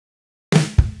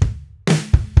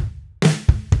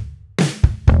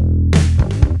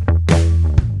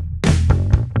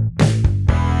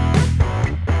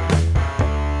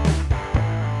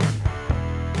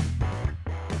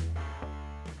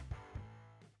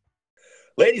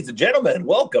Ladies and gentlemen,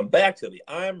 welcome back to the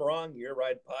I'm Wrong, You're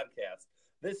Right podcast.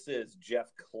 This is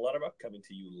Jeff Clutterbuck coming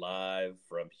to you live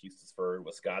from Houston'sburg,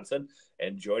 Wisconsin.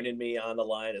 And joining me on the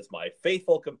line is my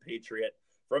faithful compatriot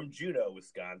from Juneau,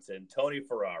 Wisconsin, Tony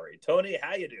Ferrari. Tony,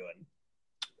 how you doing?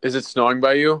 Is it snowing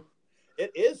by you?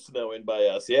 It is snowing by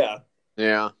us, yeah.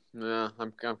 Yeah,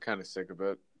 I'm kind of sick of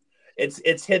it.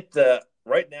 It's hit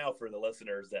right now for the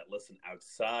listeners that listen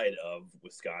outside of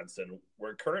Wisconsin.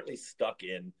 We're currently stuck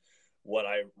in what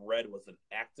I read was an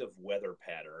active weather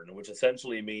pattern, which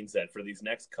essentially means that for these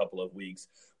next couple of weeks,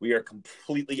 we are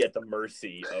completely at the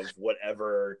mercy of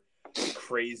whatever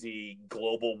crazy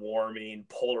global warming,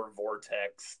 polar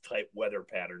vortex type weather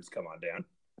patterns come on down.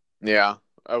 Yeah.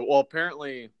 Well,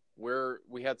 apparently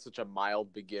we had such a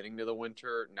mild beginning to the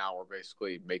winter. Now we're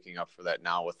basically making up for that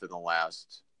now within the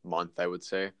last month, I would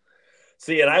say.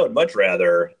 See, and I would much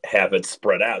rather have it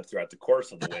spread out throughout the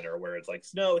course of the winter where it's like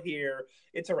snow here,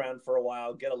 it's around for a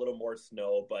while, get a little more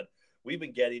snow, but we've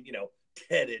been getting,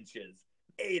 10 inches,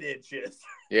 8 inches,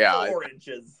 Yeah, 4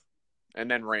 inches.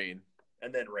 and then rain.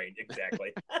 And then rain,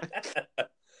 exactly.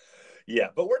 Yeah,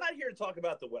 but we're not here to talk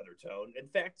about the weather, Tone. In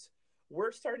fact,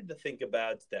 we're starting to think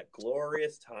about that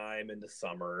glorious time in the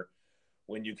summer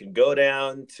when you can go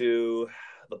down to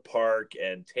the park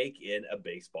and take in a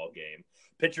baseball game.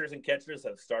 Pitchers and catchers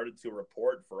have started to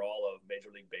report for all of Major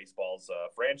League Baseball's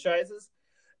franchises.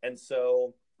 And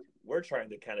so we're trying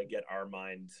to kind of get our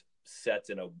mind set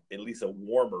in at least a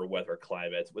warmer weather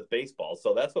climate with baseball.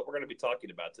 So that's what we're going to be talking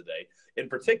about today. In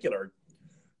particular,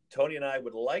 Tony and I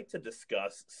would like to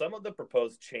discuss some of the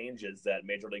proposed changes that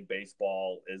Major League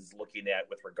Baseball is looking at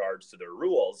with regards to their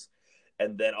rules,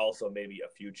 and then also maybe a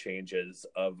few changes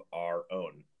of our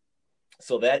own.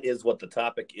 So that is what the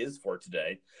topic is for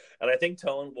today. And I think,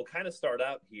 Tone, we'll kind of start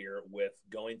out here with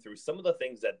going through some of the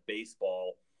things that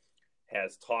baseball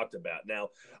has talked about. Now,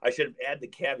 I should add the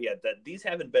caveat that these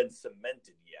haven't been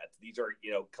cemented yet. These are,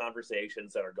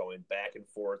 conversations that are going back and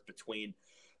forth between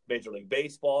Major League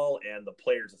Baseball and the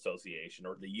Players Association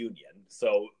or the union.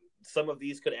 So some of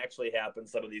these could actually happen.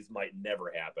 Some of these might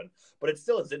never happen. But it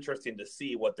still is interesting to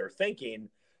see what they're thinking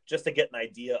just to get an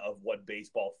idea of what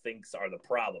baseball thinks are the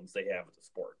problems they have with the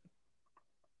sport.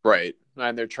 Right.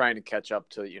 And they're trying to catch up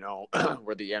to,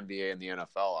 where the NBA and the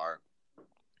NFL are.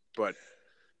 But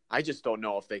I just don't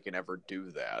know if they can ever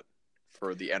do that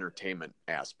for the entertainment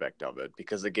aspect of it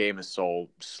because the game is so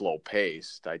slow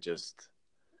paced.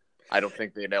 I don't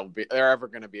think they're ever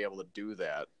going to be able to do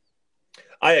that.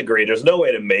 I agree. There's no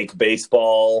way to make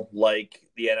baseball like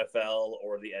the NFL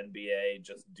or the NBA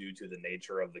just due to the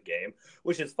nature of the game,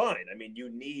 which is fine. I mean, you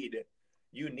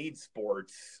need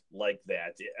sports like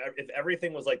that. If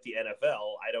everything was like the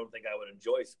NFL, I don't think I would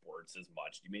enjoy sports as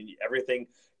much. I mean, everything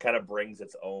kind of brings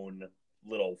its own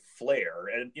little flair.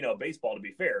 And, baseball, to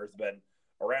be fair, has been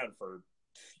around for,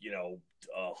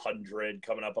 100,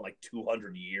 coming up on like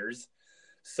 200 years.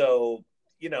 So,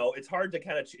 it's hard to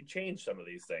kind of change some of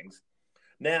these things.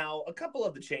 Now, a couple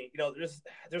of the change,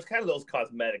 there's kind of those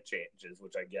cosmetic changes,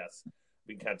 which I guess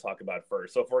we can kind of talk about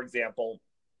first. So, for example,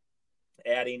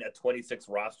 adding a 26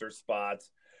 roster spot,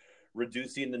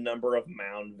 reducing the number of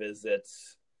mound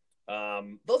visits.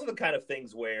 Those are the kind of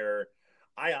things where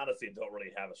I honestly don't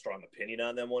really have a strong opinion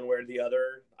on them one way or the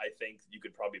other. I think you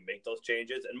could probably make those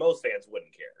changes, and most fans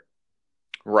wouldn't care.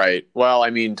 Right. Well,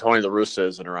 I mean, Tony La Russa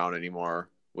isn't around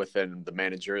anymore within the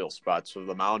managerial spot, so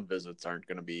the mound visits aren't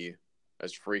going to be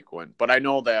as frequent. But I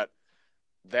know that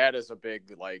is a big,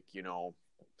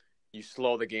 you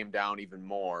slow the game down even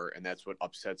more, and that's what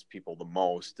upsets people the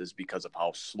most is because of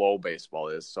how slow baseball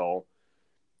is. So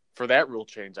for that rule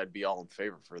change, I'd be all in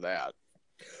favor for that.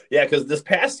 Yeah, because this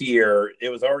past year, it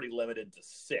was already limited to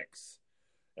 6.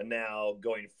 And now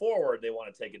going forward, they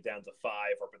want to take it down to 5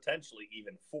 or potentially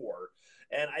even 4.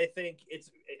 And I think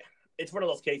it's one of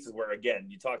those cases where, again,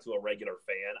 you talk to a regular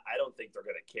fan, I don't think they're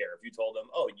going to care. If you told them,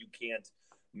 oh, you can't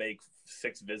make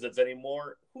 6 visits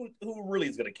anymore, who really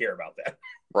is going to care about that?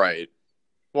 Right.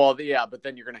 Well, yeah, but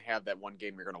then you're going to have that one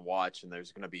game you're going to watch, and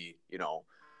there's going to be,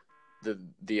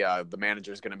 the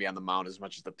manager is going to be on the mound as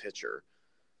much as the pitcher.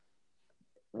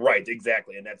 Right,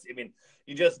 exactly. And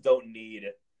you just don't need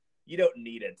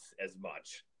it as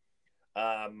much.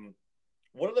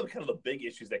 One of the kind of the big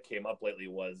issues that came up lately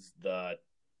was the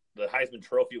Heisman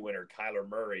Trophy winner, Kyler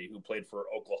Murray, who played for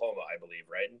Oklahoma, I believe,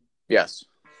 right? Yes.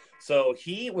 So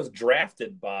he was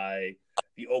drafted by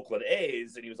the Oakland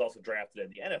A's, and he was also drafted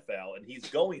in the NFL, and he's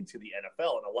going to the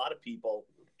NFL. And a lot of people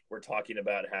were talking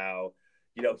about how,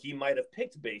 he might have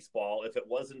picked baseball if it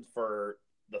wasn't for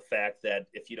the fact that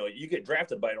if, you get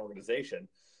drafted by an organization,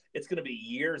 it's going to be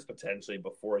years potentially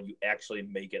before you actually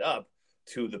make it up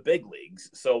to the big leagues.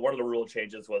 So one of the rule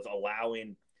changes was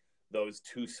allowing those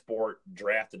two-sport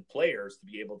drafted players to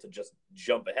be able to just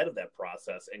jump ahead of that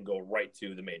process and go right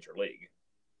to the major league.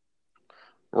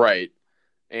 Right.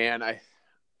 And I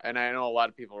know a lot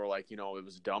of people were like, it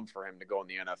was dumb for him to go in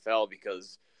the NFL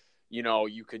because,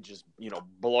 you could just,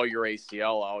 blow your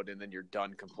ACL out and then you're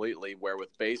done completely. Where with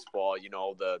baseball,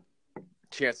 the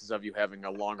chances of you having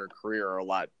a longer career are a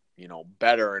lot,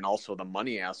 better, and also the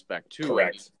money aspect too.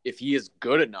 Correct. I mean, if he is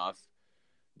good enough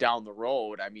down the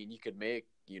road, I mean, he could make,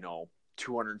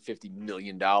 $250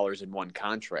 million in one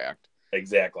contract.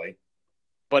 Exactly.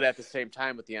 But at the same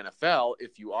time with the NFL,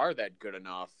 if you are that good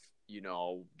enough,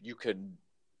 you could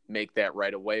make that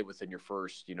right away within your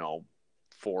first,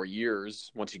 4 years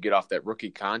once you get off that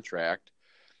rookie contract.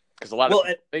 Because a lot of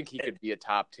people think he could be a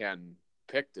top 10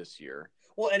 pick this year.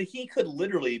 Well, and he could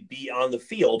literally be on the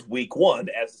field week 1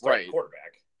 as the starting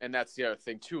quarterback. And that's the other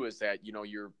thing too, is that,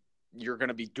 you're going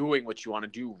to be doing what you want to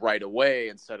do right away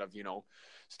instead of,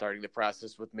 starting the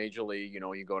process with Major League.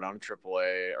 You go down to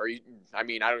AAA, or I don't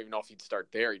even know if you'd start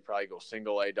there. You'd probably go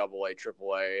single A, double A,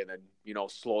 triple A, and then,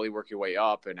 slowly work your way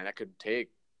up. And that could take,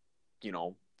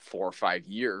 4 or 5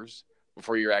 years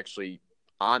before you're actually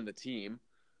on the team.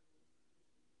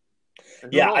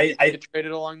 And I get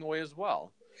traded along the way as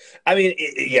well. I mean,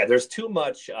 there's too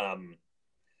much.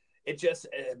 It just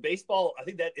baseball. I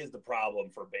think that is the problem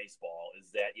for baseball,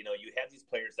 is that you have these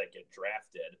players that get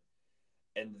drafted,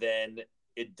 and then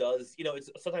it does.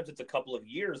 Sometimes it's a couple of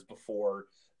years before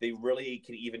they really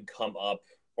can even come up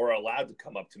or are allowed to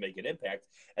come up to make an impact.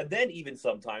 And then even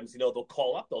sometimes they'll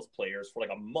call up those players for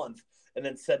like a month and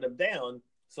then send them down,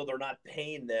 so they're not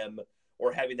paying them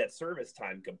or having that service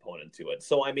time component to it.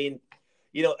 So I mean.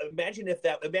 Imagine if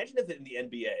in the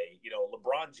NBA,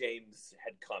 LeBron James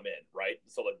had come in, right?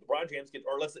 So like LeBron James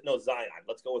Zion.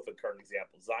 Let's go with the current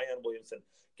example. Zion Williamson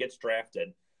gets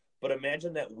drafted. But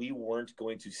imagine that we weren't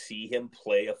going to see him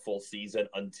play a full season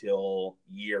until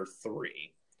year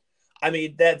 3. I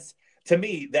mean, to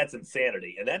me, that's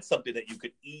insanity. And that's something that you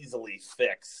could easily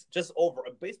fix.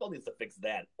 Baseball needs to fix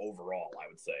that overall, I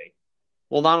would say.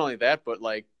 Well, not only that, but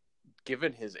like,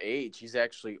 given his age, he's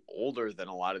actually older than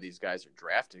a lot of these guys are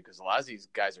drafted, because a lot of these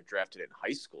guys are drafted in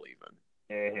high school even.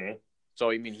 Mm-hmm. So,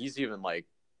 I mean, he's even like,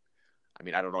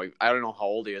 I don't know how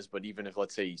old he is, but even if,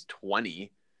 let's say he's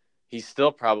 20, he's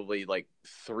still probably like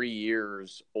 3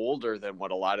 years older than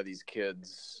what a lot of these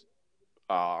kids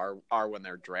are when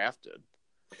they're drafted.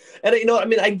 And,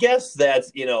 I guess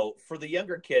that's, for the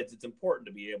younger kids, it's important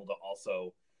to be able to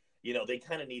also, they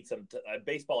kind of need some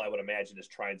baseball, I would imagine, is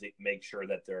trying to make sure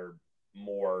that they're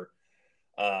more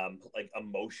like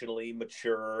emotionally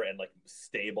mature and like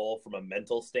stable from a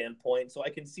mental standpoint. So I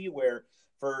can see where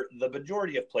for the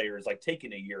majority of players, like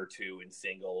taking a year or two in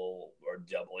single or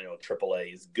double, triple A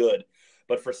is good.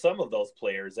 But for some of those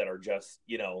players that are just,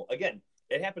 again,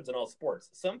 it happens in all sports.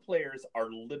 Some players are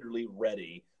literally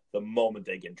ready the moment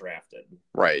they get drafted.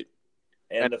 Right.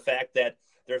 And the fact that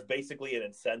there's basically an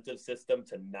incentive system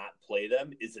to not play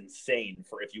them is insane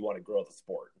for if you want to grow the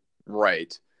sport.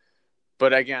 Right.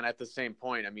 But again, at the same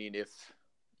point, I mean, if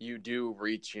you do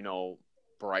reach,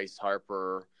 Bryce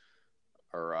Harper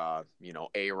or,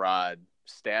 A-Rod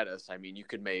status, I mean, you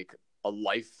could make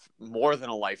more than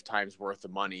a lifetime's worth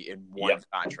of money in one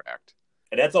contract.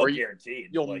 And that's all guaranteed.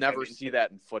 You'll never see that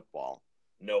in football.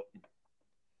 Nope.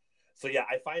 So,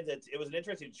 I find that it was an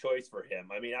interesting choice for him.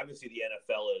 I mean, obviously the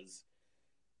NFL is,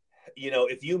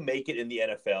 if you make it in the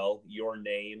NFL, your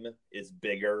name is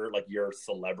bigger, like your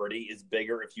celebrity is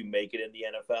bigger if you make it in the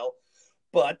NFL.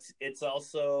 But it's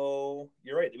also,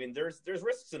 you're right. I mean, there's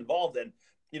risks involved, and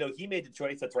he made the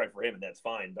choice that's right for him, and that's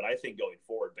fine. But I think going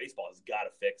forward, baseball has got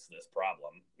to fix this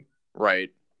problem.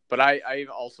 Right. But I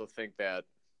also think that,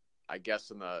 I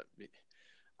guess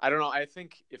I don't know. I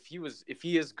think if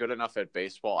he is good enough at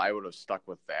baseball, I would have stuck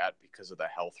with that because of the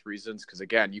health reasons. Because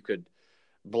again, you could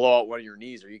blow out one of your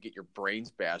knees, or you get your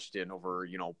brains bashed in over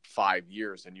 5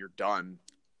 years, and you're done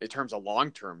in terms of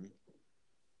long term.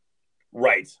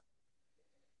 Right.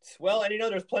 Well, and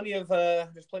there's plenty of other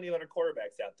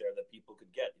quarterbacks out there that people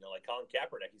could get. Like Colin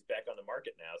Kaepernick, he's back on the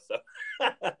market now.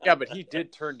 So yeah, but he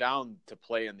did turn down to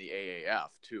play in the AAF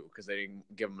too because they didn't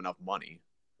give him enough money.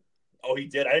 Oh, he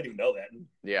did. I didn't even know that.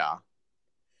 Yeah.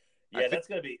 Yeah, that's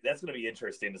gonna be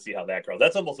interesting to see how that grows.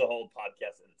 That's almost a whole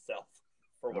podcast in itself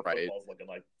for what football's looking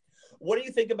like. What do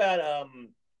you think about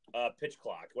pitch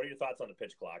clock? What are your thoughts on the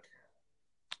pitch clock?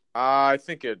 I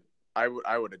think I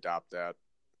would adopt that.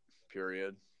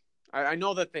 Period. I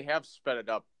know that they have sped it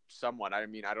up somewhat. I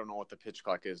mean, I don't know what the pitch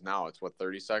clock is now. It's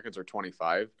 30 seconds or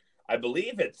 25? I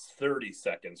believe it's 30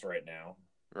 seconds right now.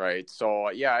 Right.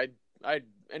 So yeah, I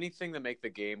anything that make the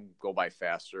game go by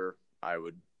faster, I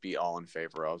would be all in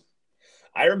favor of.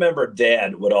 I remember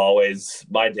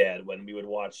my dad, when we would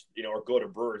watch, or go to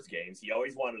Brewers games, he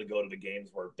always wanted to go to the games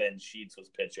where Ben Sheets was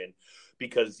pitching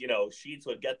because, Sheets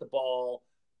would get the ball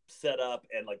set up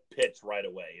and like pitch right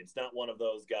away. It's not one of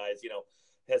those guys,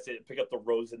 has to pick up the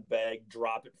rosin bag,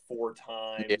 drop it 4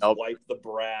 times, Yep. wipe the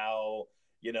brow,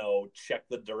 check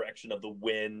the direction of the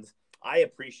wind. I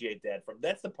appreciate that.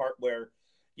 That's the part where,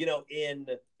 in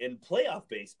playoff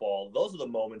baseball, those are the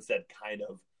moments that kind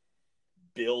of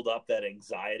build up that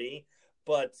anxiety,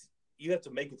 but you have to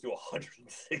make it through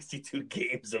 162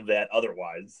 games of that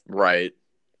otherwise. Right.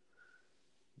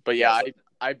 But yeah,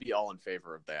 I'd be all in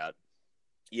favor of that.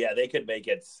 Yeah, they could make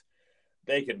it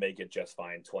just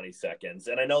fine, 20 seconds.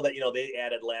 And I know that, they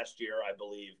added last year, I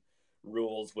believe,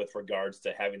 rules with regards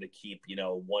to having to keep,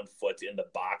 1 foot in the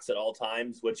box at all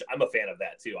times, which I'm a fan of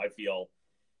that too. I feel,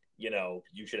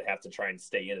 you should have to try and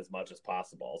stay in as much as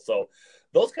possible. So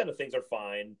those kind of things are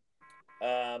fine.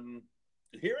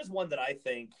 Here is one that I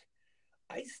think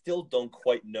I still don't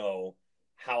quite know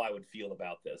how I would feel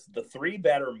about this. The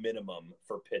 3-batter minimum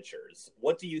for pitchers.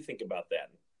 What do you think about that?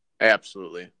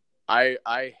 Absolutely. I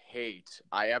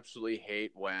absolutely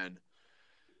hate when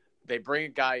they bring a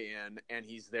guy in and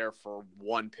he's there for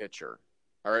one pitcher.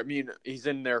 Or, I mean, he's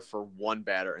in there for one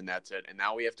batter and that's it. And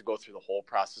now we have to go through the whole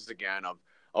process again of,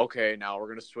 okay, now we're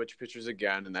going to switch pitchers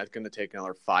again, and that's going to take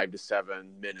another 5 to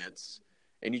 7 minutes.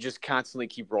 And you just constantly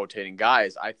keep rotating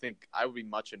guys. I think I would be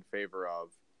much in favor of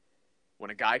when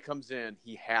a guy comes in,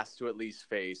 he has to at least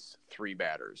face 3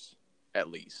 batters, at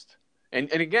least.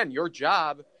 And again, your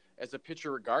job as a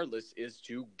pitcher, regardless, is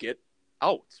to get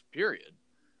outs, period.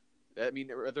 I mean,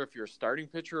 whether if you're a starting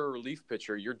pitcher or a relief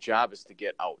pitcher, your job is to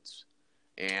get outs.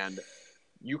 And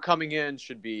you coming in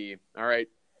should be, all right,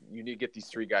 you need to get these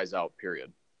 3 guys out,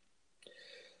 period.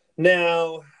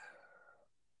 Now,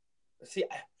 see,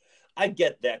 I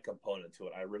get that component to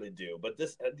it. I really do. But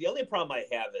the only problem I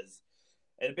have is,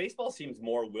 and baseball seems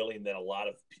more willing than a lot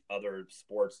of other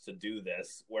sports to do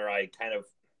this, where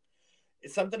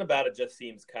something about it just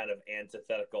seems kind of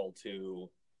antithetical to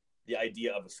the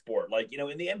idea of a sport. Like,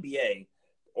 in the NBA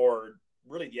or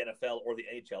really the NFL or the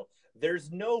NHL, there's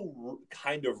no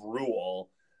kind of rule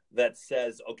that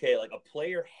says, okay, like a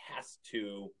player has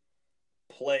to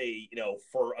play,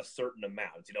 for a certain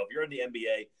amount. If you're in the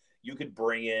NBA, you could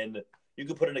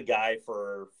put in a guy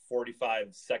for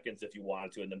 45 seconds if you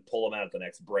wanted to, and then pull him out at the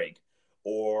next break.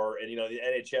 Or, and the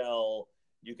NHL,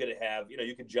 you could have,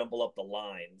 you could jumble up the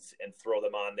lines and throw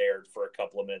them on there for a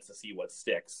couple of minutes to see what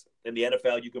sticks. In the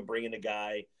NFL, you can bring in a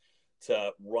guy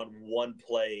to run one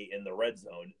play in the red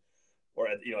zone or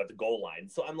at the goal line.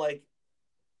 So I'm like,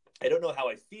 I don't know how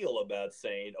I feel about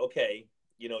saying, okay,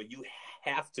 you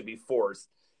have to be forced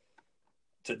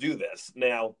to do this.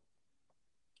 Now,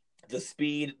 the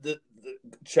speed,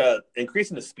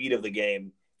 increasing the speed of the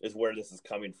game is where this is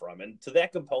coming from. And to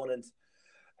that component,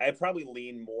 I probably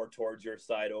lean more towards your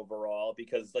side overall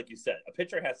because, like you said, a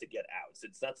pitcher has to get outs.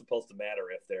 It's not supposed to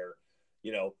matter if they're,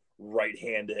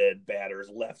 right-handed batters,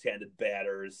 left-handed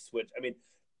batters, switch. I mean,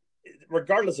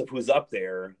 regardless of who's up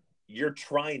there, you're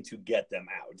trying to get them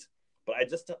out. But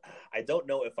I don't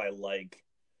know if I like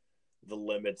the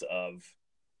limits of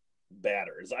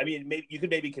batters. I mean, maybe you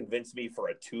could convince me for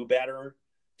a 2-batter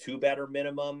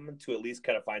minimum to at least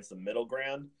kind of find some middle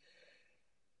ground.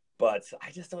 But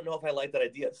I just don't know if I like that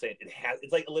idea of saying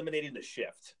it's like eliminating the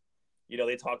shift.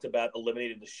 They talked about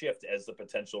eliminating the shift as the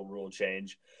potential rule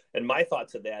change. And my thought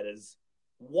to that is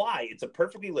why? It's a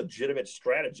perfectly legitimate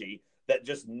strategy that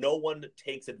just no one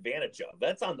takes advantage of.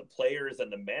 That's on the players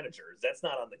and the managers. That's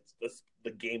not on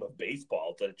the game of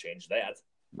baseball to change that.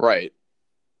 Right.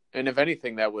 And if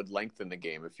anything, that would lengthen the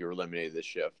game if you eliminated the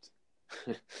shift.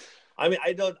 I mean,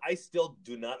 I still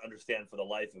do not understand for the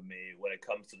life of me when it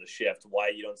comes to the shift why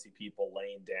you don't see people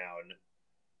laying down,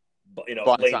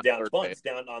 bunts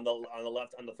down on the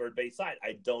left on the third base side.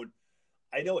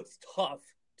 I know it's tough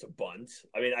to bunt.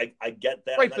 I mean, I get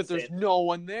that. Right, but there's no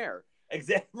one there.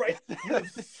 Exactly right. You have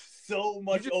so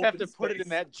much. You just have to put it in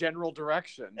that general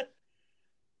direction.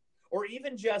 Or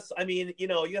even just, I mean,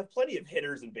 you have plenty of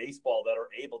hitters in baseball that are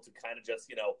able to kind of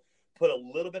just, put a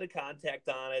little bit of contact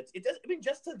on it. It does. I mean,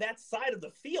 just to that side of the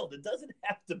field. It doesn't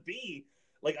have to be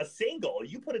like a single.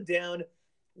 You put it down,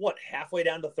 halfway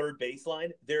down the third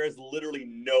baseline. There is literally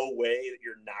no way that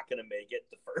you're not going to make it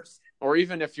to first. Or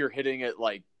even if you're hitting it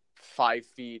like 5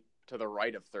 feet to the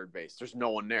right of third base, there's no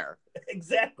one there.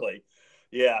 Exactly.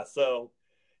 Yeah. So,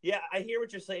 yeah, I hear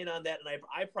what you're saying on that, and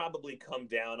I probably come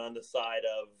down on the side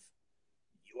of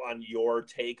your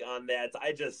take on that.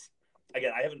 I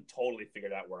haven't totally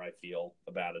figured out where I feel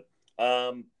about it.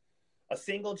 A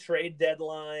single trade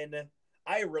deadline,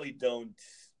 I really don't.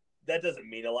 That doesn't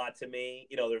mean a lot to me.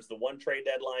 There's the one trade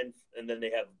deadline, and then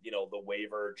they have the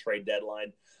waiver trade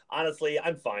deadline. Honestly,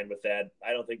 I'm fine with that.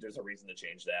 I don't think there's a reason to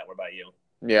change that. What about you?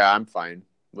 Yeah, I'm fine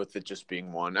with it just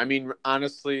being one. I mean,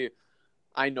 honestly,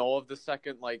 I know of the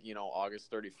second,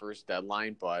 August 31st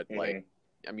deadline, but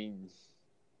I mean,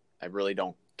 I really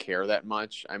don't care that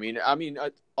much. I mean,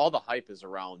 all the hype is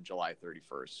around July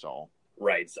 31st, so.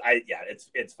 Right.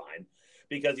 It's fine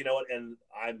because you know what, and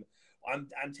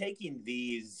I'm taking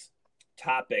these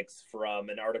topics from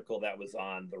an article that was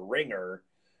on The Ringer,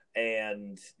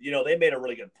 and they made a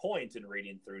really good point in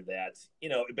reading through that.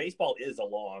 Baseball is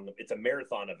it's a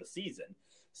marathon of a season,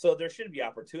 so there should be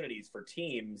opportunities for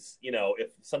teams.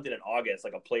 If something in August,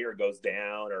 like a player goes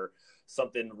down or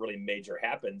something really major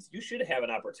happens, you should have an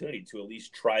opportunity to at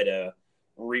least try to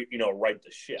right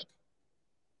the ship,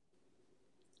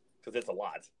 because it's a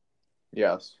lot.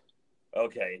 Yes.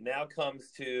 Okay, now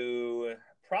comes to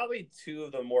probably two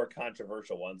of the more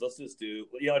controversial ones. Let's just do,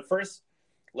 at first,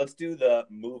 let's do the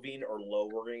moving or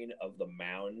lowering of the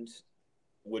mound.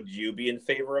 Would you be in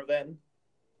favor of that?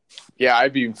 Yeah,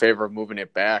 I'd be in favor of moving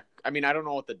it back. I mean, I don't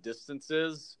know what the distance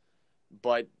is,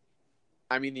 but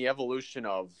I mean, the evolution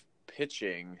of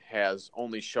pitching has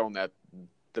only shown that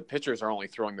the pitchers are only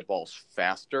throwing the balls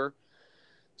faster.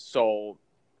 So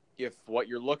if what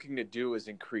you're looking to do is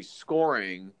increase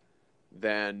scoring,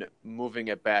 then moving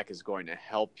it back is going to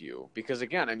help you. Because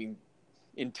again, I mean,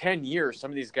 in 10 years,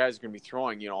 some of these guys are going to be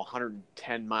throwing,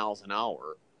 110 miles an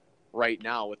hour right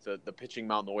now with the pitching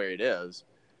mound the way it is.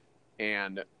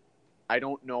 And I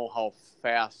don't know how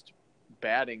fast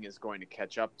batting is going to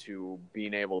catch up to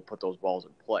being able to put those balls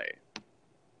in play.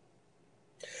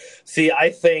 See, I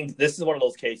think this is one of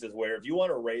those cases where if you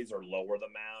want to raise or lower the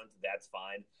mound, that's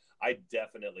fine. I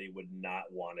definitely would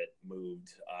not want it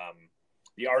moved.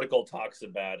 The article talks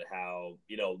about how,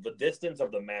 the distance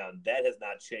of the mound, that has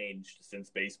not changed since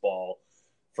baseball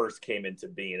first came into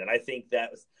being. And I think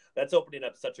that's opening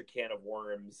up such a can of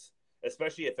worms,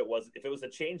 especially if it was a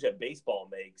change that baseball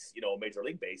makes, Major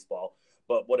League Baseball.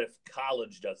 But what if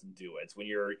college doesn't do it? When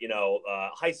you're,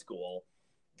 high school,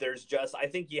 I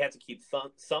think you have to keep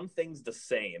some things the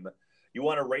same. You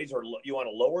want to raise or you want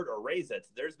to lower it or raise it.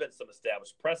 There's been some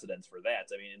established precedents for that.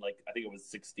 I mean, I think it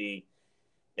was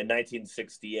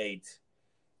 1968,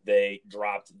 they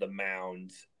dropped the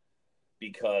mound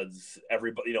because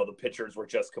everybody, the pitchers were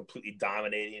just completely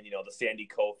dominating, the Sandy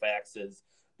Koufaxes,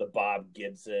 the Bob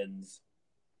Gibsons.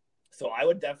 So I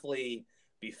would definitely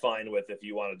be fine with if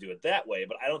you want to do it that way,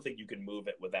 but I don't think you can move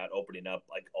it without opening up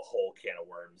like a whole can of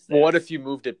worms. Well, what if you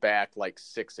moved it back like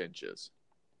 6 inches?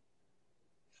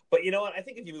 But you know what? I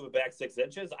think if you move it back 6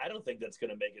 inches, I don't think that's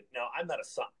going to make it. Now, I'm not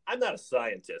a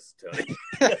scientist, Tony.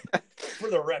 For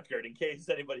the record, in case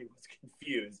anybody was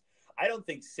confused, I don't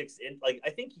think 6 inch. I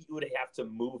think you would have to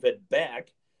move it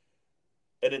back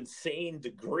an insane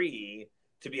degree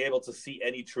to be able to see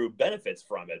any true benefits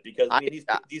from it. Because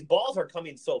these balls are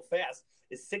coming so fast.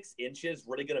 Is 6 inches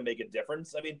really going to make a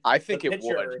difference? I mean, I think it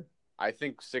would. I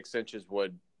think 6 inches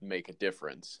would make a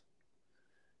difference.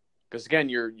 Because again,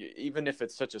 even if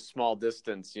it's such a small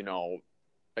distance,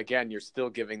 again, you're still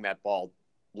giving that ball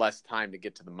less time to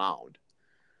get to the mound.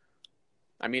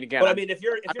 I mean, again, but if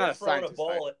you're throwing a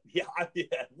ball,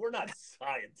 we're not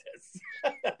scientists.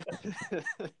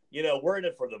 We're in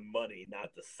it for the money,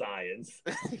 not the science.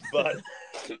 But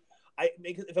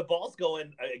if a ball's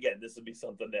going, again, this would be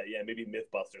something that maybe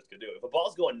MythBusters could do. If a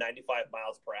ball's going 95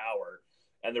 miles per hour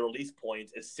and the release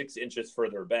point is 6 inches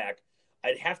further back,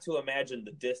 I'd have to imagine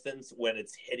the distance when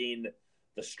it's hitting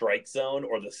the strike zone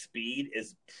or the speed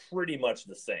is pretty much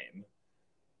the same.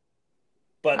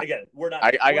 But again, we're not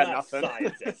nothing.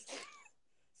 Scientists.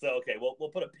 So, okay, we'll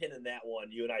put a pin in that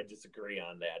one. You and I disagree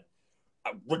on that.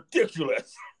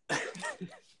 Ridiculous.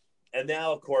 And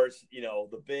now, of course,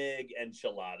 the big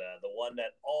enchilada, the one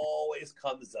that always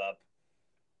comes up,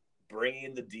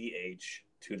 bringing the DH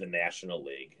to the National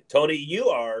League. Tony, you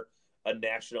are a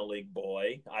National League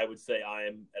boy. I would say I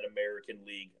am an American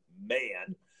League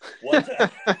man. What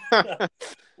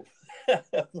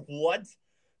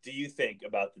do you think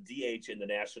about the DH in the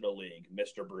National League,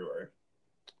 Mr. Brewer?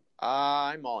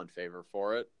 I'm all in favor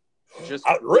for it. Just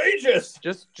outrageous.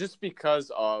 Just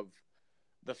because of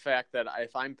the fact that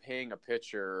if I'm paying a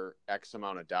pitcher X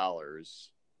amount of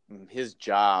dollars, his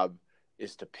job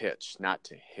is to pitch, not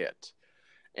to hit.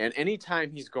 And anytime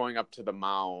he's going up to the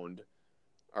mound,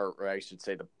 or I should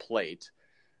say the plate,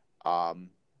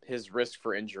 his risk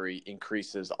for injury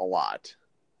increases a lot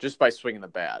just by swinging the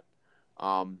bat.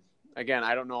 Again,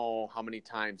 I don't know how many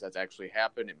times that's actually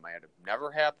happened. It might have never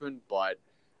happened, but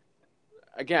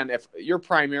again, if your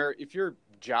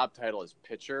job title is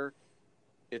pitcher,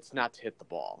 it's not to hit the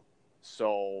ball.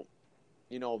 So,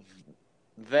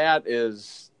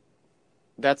 that's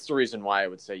the reason why I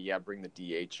would say, yeah, bring the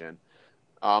DH in.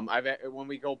 When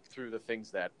we go through the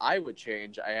things that I would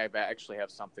change, I actually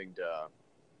have something to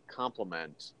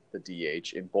complement the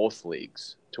DH in both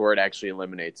leagues to where it actually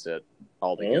eliminates it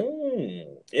altogether.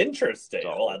 Interesting.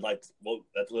 So, Well,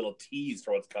 that's a little tease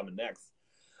for what's coming next.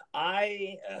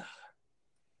 I'm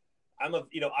an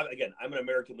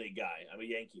American League guy. I'm a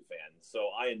Yankee fan, so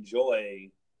I enjoy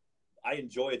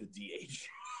the DH.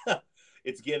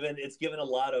 It's given a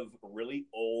lot of really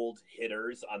old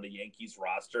hitters on the Yankees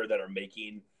roster that are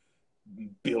making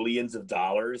billions of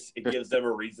dollars. It gives them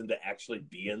a reason to actually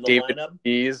be in the lineup.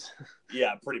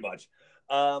 Yeah, pretty much.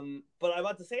 But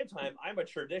at the same time, I'm a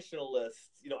traditionalist.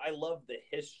 I love the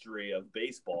history of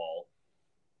baseball.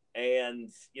 And,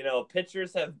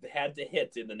 pitchers have had to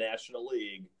hit in the National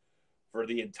League for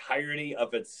the entirety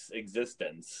of its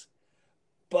existence.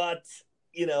 But,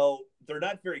 they're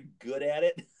not very good at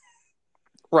it.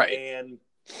 Right. And,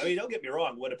 don't get me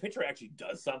wrong. When a pitcher actually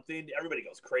does something, everybody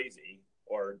goes crazy.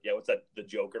 Or, what's that? The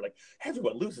Joker, like,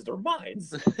 everyone loses their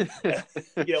minds.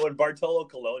 When Bartolo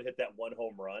Colon hit that one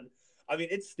home run,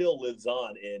 it still lives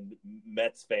on in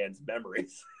Mets fans'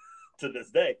 memories to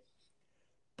this day.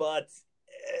 But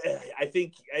I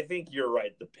think you're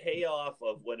right. The payoff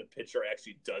of when a pitcher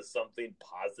actually does something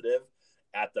positive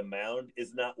at the mound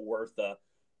is not worth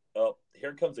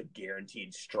here comes a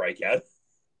guaranteed strikeout.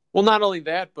 Well, not only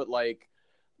that, but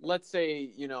let's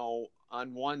say,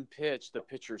 on one pitch, the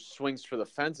pitcher swings for the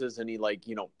fences and he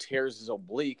tears his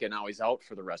oblique and now he's out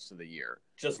for the rest of the year.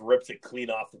 Just rips it clean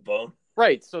off the bone.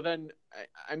 Right. So then,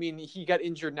 he got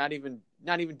injured not even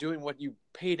doing what you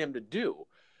paid him to do.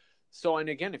 So, and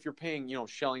again, if you're paying,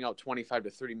 shelling out $25 to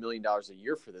 $30 million a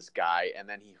year for this guy and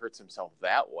then he hurts himself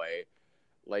that way,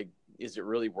 is it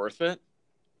really worth it?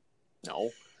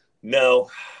 No,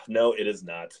 it is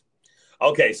not.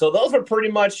 Okay, so those were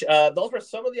pretty much those were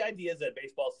some of the ideas that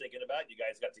baseball's thinking about. You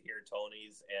guys got to hear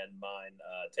Tony's and mine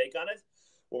take on it.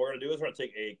 What we're going to do is we're going to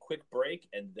take a quick break,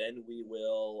 and then we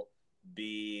will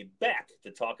be back to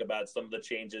talk about some of the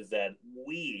changes that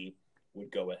we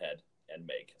would go ahead and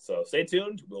make. So stay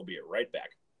tuned. We'll be right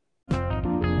back.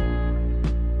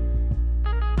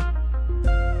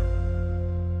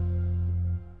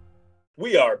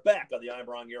 We are back on the I'm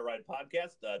Wrong, You're Right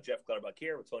podcast. Jeff Clutterbuck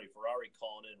here with Tony Ferrari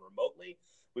calling in remotely.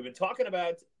 We've been talking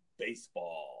about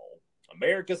baseball,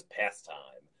 America's pastime,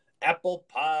 apple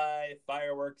pie,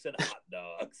 fireworks, and hot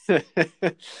dogs.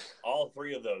 All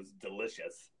three of those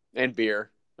delicious. And beer.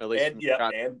 At least. And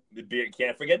beer.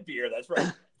 Can't forget beer. That's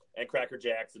right. And Cracker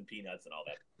Jacks and peanuts and all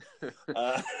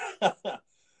that.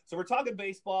 So we're talking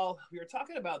baseball. We were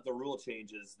talking about the rule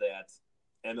changes that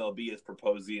MLB is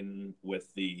proposing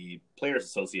with the Players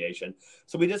Association.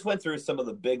 So we just went through some of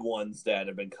the big ones that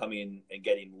have been coming and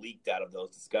getting leaked out of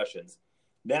those discussions.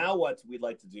 Now what we'd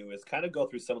like to do is kind of go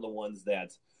through some of the ones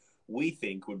that we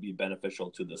think would be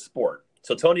beneficial to the sport.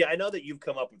 So, Tony, I know that you've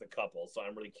come up with a couple, so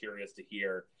I'm really curious to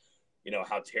hear,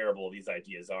 how terrible these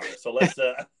ideas are. So let's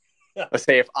let's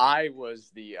say if I was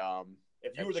the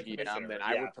if you were the commissioner, then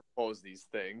I would propose these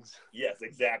things. Yes,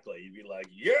 exactly. You'd be like,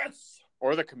 yes.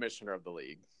 Or the commissioner of the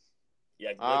league.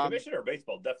 Yeah, the commissioner of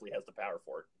baseball definitely has the power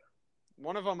for it.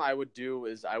 One of them I would do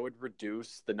is I would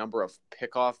reduce the number of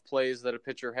pickoff plays that a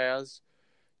pitcher has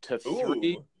to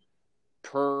 3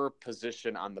 per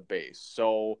position on the base.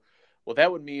 So what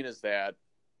that would mean is that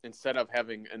instead of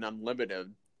having an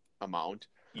unlimited amount,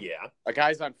 a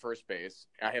guy's on first base,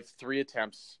 I have 3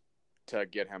 attempts to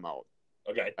get him out.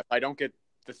 Okay. If I don't get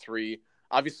the 3,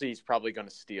 obviously he's probably going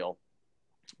to steal.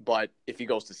 But if he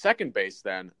goes to second base,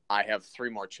 then I have 3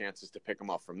 more chances to pick him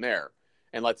up from there.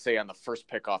 And let's say on the first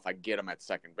pickoff, I get him at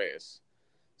second base.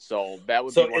 So that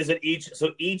would be. So is it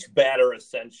each batter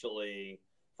essentially,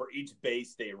 for each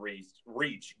base they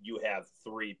reach, you have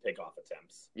 3 pickoff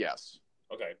attempts? Yes.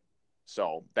 Okay.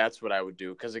 So that's what I would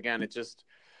do. Because again, it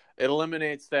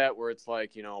eliminates that where it's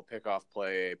pickoff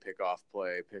play,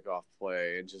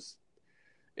 and just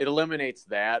it eliminates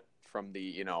that from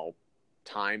the,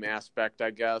 time aspect,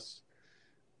 I guess,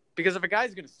 because if a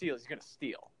guy's going to steal, he's going to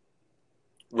steal.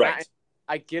 Right.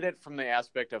 I get it from the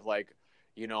aspect of I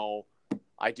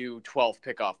do 12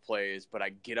 pickoff plays, but I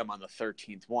get him on the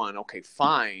 13th one. Okay,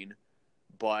 fine.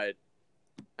 But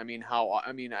I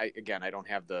don't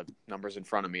have the numbers in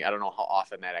front of me. I don't know how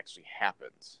often that actually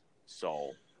happens.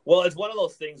 So, well, it's one of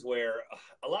those things where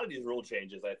a lot of these rule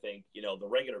changes, I think, the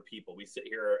regular people, we sit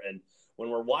here and when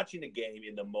we're watching a game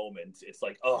in the moment, it's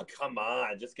like, oh, come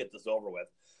on, just get this over with.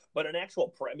 But an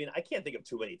actual, I mean, I can't think of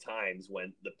too many times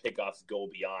when the pickoffs go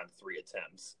beyond 3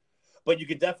 attempts. But you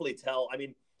could definitely tell. I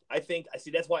mean, I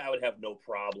see that's why I would have no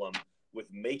problem with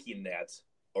making that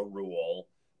a rule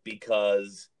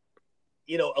because,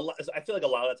 I feel like a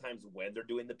lot of times when they're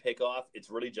doing the pickoff, it's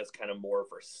really just kind of more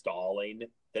for stalling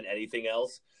than anything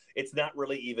else. It's not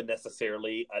really even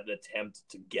necessarily an attempt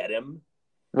to get him.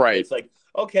 Right. It's like,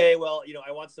 okay, well,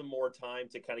 I want some more time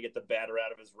to kind of get the batter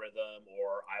out of his rhythm,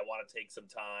 or I want to take some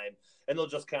time. And they'll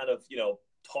just kind of,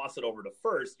 toss it over to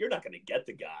first. You're not going to get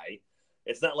the guy.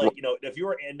 It's not like, if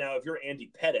you're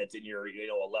Andy Pettitte and you're,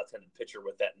 a left-handed pitcher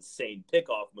with that insane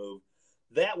pickoff move,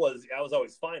 I was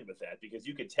always fine with that because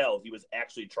you could tell he was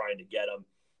actually trying to get him.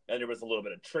 And there was a little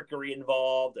bit of trickery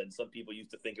involved. And some people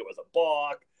used to think it was a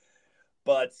balk.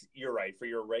 But you're right. For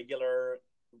your regular,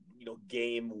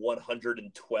 game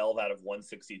 112 out of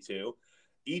 162,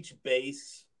 each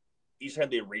time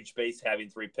they reach base having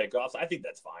 3 pickoffs, I think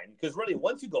that's fine. Because really,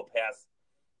 once you go past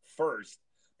first,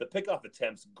 the pickoff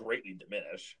attempts greatly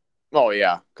diminish. Oh,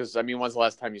 yeah. Because, I mean, when's the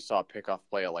last time you saw a pickoff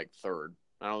play at, third?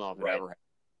 I don't know if it ever happened.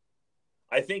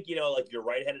 I think, your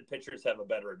right-handed pitchers have a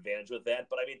better advantage with that.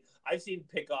 But, I mean, I've seen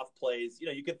pickoff plays.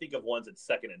 You can think of ones at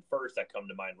second and first that come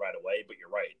to mind right away. But you're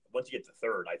right. Once you get to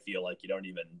third, I feel like you don't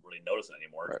even really notice it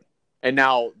anymore. Right. And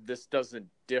now this doesn't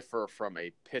differ from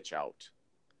a pitch out.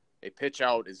 A pitch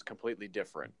out is completely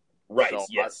different. Right,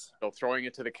 yes. So throwing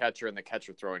it to the catcher and the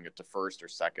catcher throwing it to first or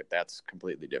second, that's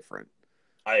completely different.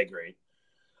 I agree.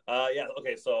 Yeah,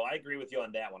 okay, so I agree with you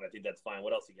on that one. I think that's fine.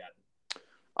 What else you got?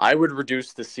 I would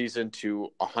reduce the season to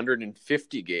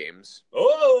 150 games.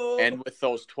 Oh! And with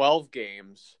those 12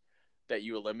 games that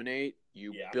you eliminate,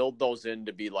 you build those in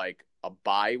to be like a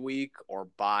bye week or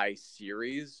bye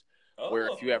series, where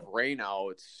if you have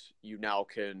rainouts, you now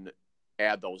can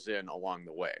add those in along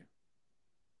the way.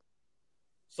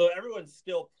 So everyone's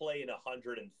still playing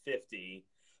 150,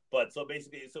 but so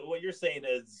basically, so what you're saying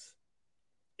is,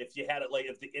 if you had it like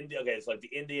the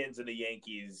Indians and the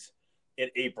Yankees in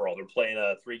April, they're playing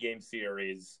a 3-game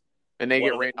series, and they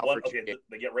get rained out for 2 games.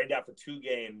 They get rained out for 2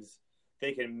 games.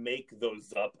 They can make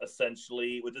those up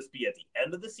essentially. Would this be at the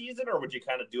end of the season, or would you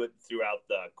kind of do it throughout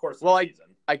the course of the season?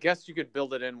 I guess you could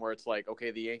build it in where it's like,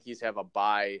 okay, the Yankees have a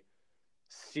bye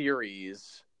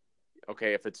series.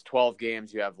 Okay, if it's 12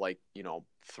 games, you have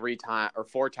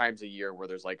 4 times a year where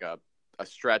there's like a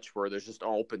stretch where there's just an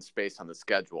open space on the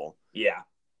schedule. Yeah.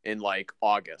 In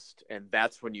August. And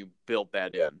that's when you build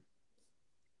that in,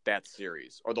 that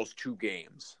series, or those 2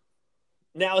 games.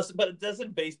 Now, but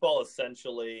doesn't baseball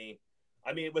essentially,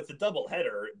 I mean, with the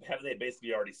doubleheader, haven't they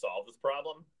basically already solved this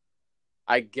problem?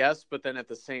 I guess, but then at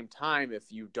the same time,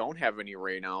 if you don't have any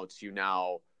rainouts, you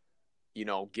now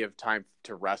give time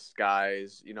to rest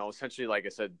guys. Essentially, like I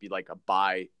said, be like a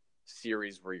bye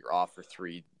series where you're off for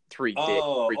three days.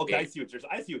 Oh, okay. I see what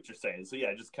you're saying. So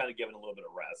yeah, just kind of giving a little bit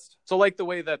of rest. So like the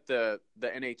way that the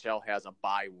NHL has a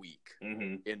bye week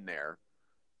in there,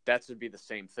 that would be the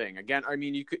same thing. Again, I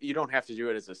mean, you don't have to do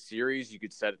it as a series. You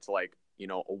could set it to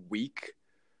a week.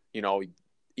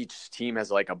 Each team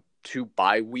has 2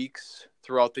 bye weeks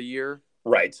throughout the year.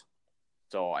 Right.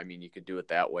 So I mean, you could do it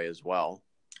that way as well.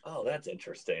 Oh, that's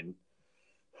interesting.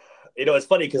 It's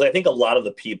funny because I think a lot of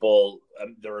the people,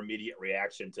 their immediate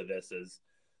reaction to this is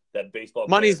that baseball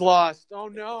money's lost. Oh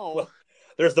no! Well,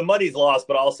 there's the money's lost,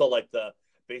 but also the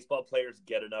baseball players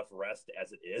get enough rest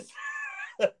as it is.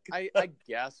 I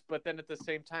guess, but then at the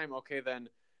same time, okay, then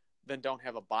don't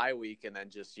have a bye week and then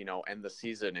just end the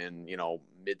season in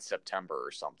mid-September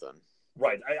or something.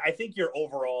 Right. I think your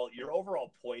overall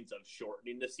point of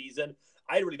shortening the season,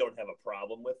 I really don't have a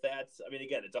problem with that. I mean,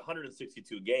 again, it's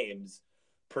 162 games.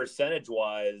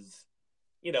 Percentage-wise,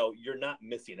 you're not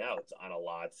missing out on a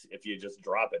lot if you just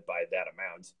drop it by that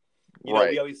amount.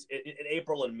 We always in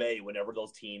April and May, whenever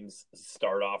those teams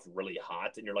start off really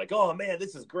hot, and you're like, "Oh man,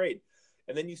 this is great,"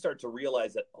 and then you start to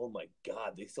realize that, oh my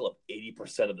god, they still have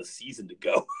 80% of the season to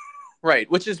go. Right,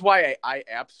 which is why I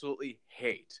absolutely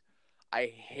hate. I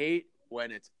hate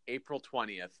when it's April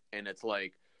 20th and it's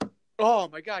like, oh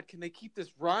my god, can they keep this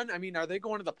run? I mean, are they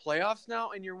going to the playoffs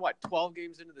now? And you're 12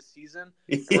 games into the season?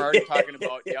 And we're already talking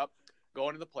about,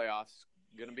 going to the playoffs,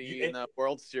 going to be in the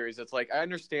World Series. It's like, I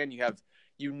understand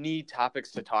you need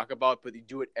topics to talk about, but you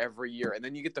do it every year. And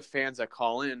then you get the fans that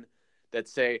call in that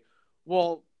say,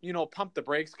 well, pump the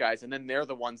brakes, guys. And then they're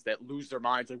the ones that lose their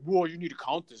minds. Like, whoa, you need to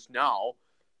count this now.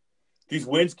 These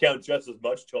wins count just as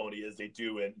much, Tony, as they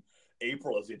do in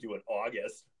April as they do in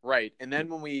August. Right. And then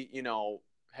when we,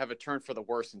 have a turn for the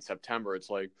worse in September, it's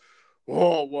like,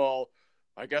 oh, well,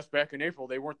 I guess back in April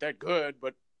they weren't that good,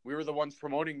 but we were the ones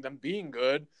promoting them being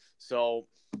good. So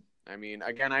I mean,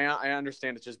 again, I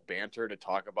understand it's just banter to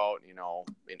talk about,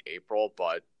 in April,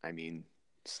 but I mean,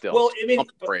 still, Well, I mean,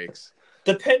 breaks.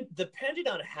 Depending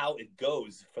on how it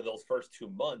goes for those first 2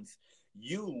 months,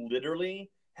 you literally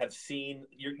have seen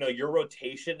your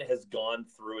rotation has gone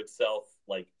through itself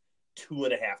like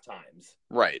 2.5 times.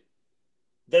 Right.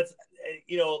 That's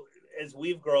as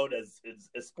we've grown as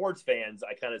sports fans,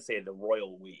 I kind of say the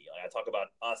royal we. Like, I talk about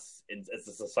us as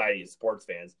a society of sports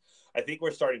fans. I think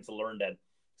we're starting to learn that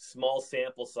small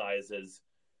sample sizes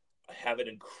have an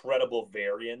incredible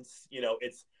variance.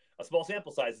 It's a small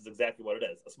sample size is exactly what it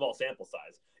is, a small sample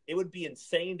size. It would be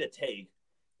insane to take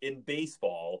in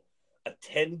baseball a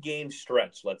 10-game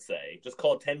stretch, let's say, just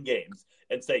call it 10 games,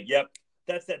 and say, yep,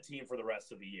 that's that team for the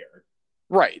rest of the year.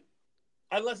 Right.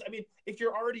 Unless, I mean, if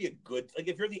you're already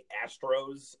if you're the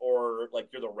Astros or like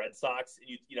you're the Red Sox,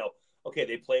 and okay,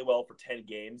 they play well for 10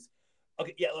 games.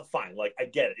 Okay, yeah, fine. Like, I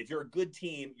get it. If you're a good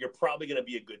team, you're probably going to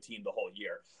be a good team the whole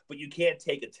year. But you can't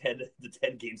take the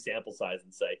 10 game sample size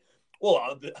and say,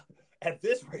 well, at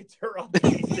this rate, they're on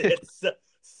pace to hit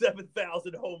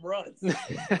 7,000 home runs.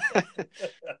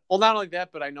 Well, not only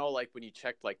that, but I know, like, when you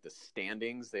check like the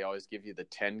standings, they always give you the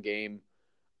 10-game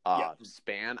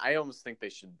span. I almost think they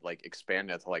should like expand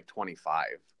that to like 25,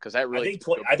 because that really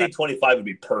I think 25 would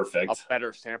be perfect. A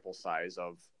better sample size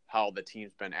of how the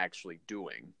team's been actually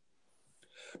doing.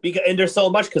 And there's so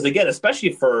much, because again,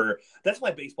 especially that's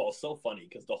why baseball is so funny,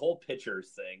 because the whole pitchers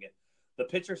thing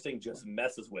just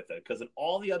messes with it, because in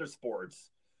all the other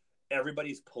sports,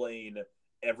 everybody's playing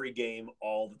every game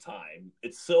all the time.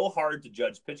 It's so hard to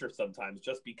judge pitchers sometimes,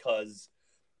 just because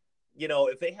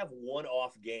if they have one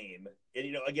off game,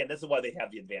 and again, this is why they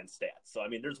have the advanced stats. So I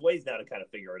mean, there's ways now to kind of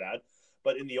figure it out.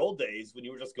 But in the old days, when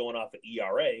you were just going off of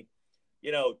ERA,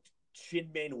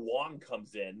 Chin-Main Wong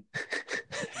comes in,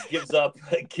 gives up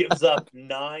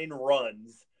 9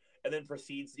 runs, and then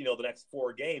proceeds, the next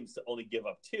 4 games to only give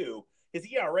up 2. His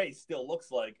ERA still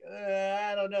looks like,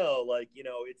 I don't know, like,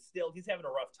 it's still, he's having a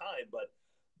rough time, but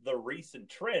the recent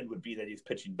trend would be that he's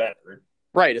pitching better.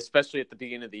 Right, especially at the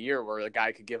beginning of the year, where the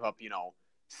guy could give up,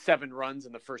 7 runs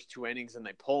in the first 2 innings, and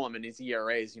they pull him, and his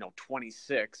ERA is,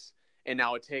 26, and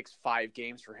now it takes 5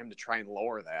 games for him to try and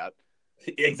lower that.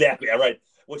 Exactly, right.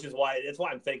 That's why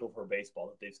I'm thankful for baseball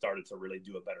that they've started to really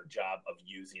do a better job of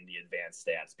using the advanced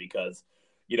stats, because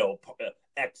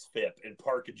XFIP and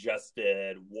park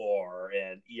adjusted WAR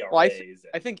and ERAs. Well,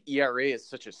 I think ERA is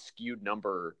such a skewed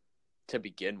number to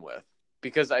begin with,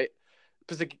 because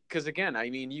again, I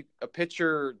mean, a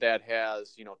pitcher that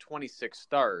has 26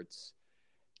 starts,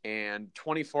 and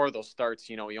 24 of those starts,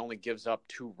 he only gives up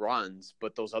 2 runs,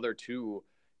 but those other 2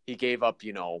 he gave up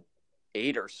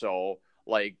 8 or so.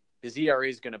 Like, his ERA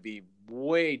is going to be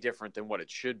way different than what it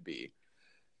should be.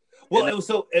 Well,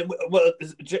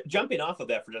 jumping off of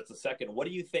that for just a second, what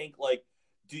do you think? Like,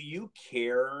 do you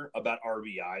care about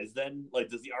RBIs then? Like,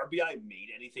 does the RBI mean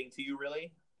anything to you,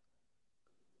 really?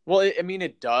 Well, I mean,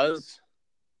 it does.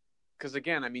 Because,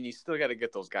 again, I mean, you still got to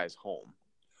get those guys home.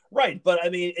 Right, but, I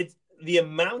mean, it's the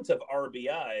amount of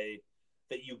RBI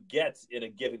that you get in a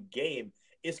given game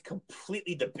is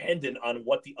completely dependent on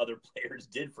what the other players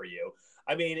did for you.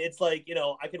 I mean, it's like,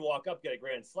 I could walk up, get a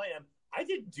grand slam. I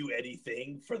didn't do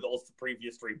anything for those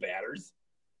previous 3 batters.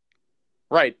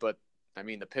 Right, but, I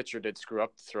mean, the pitcher did screw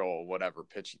up to throw whatever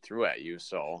pitch he threw at you.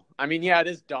 So, I mean, yeah, it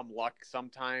is dumb luck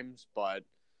sometimes, but...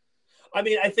 I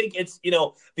mean, I think it's,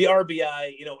 the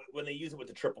RBI, when they use it with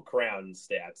the Triple Crown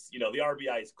stats, the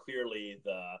RBI is clearly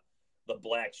the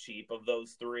black sheep of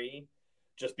those 3,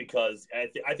 just because I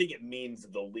think it means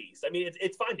the least. I mean,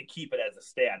 it's fine to keep it as a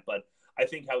stat, but I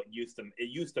think how it used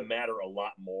to matter a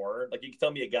lot more. Like, you can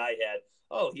tell me a guy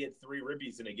he had 3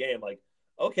 ribbies in a game. Like,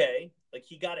 okay, like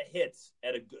he got a hit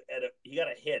at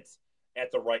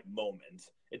the right moment.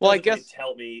 It doesn't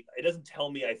tell me,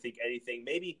 I think, anything,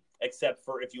 maybe except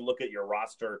for if you look at your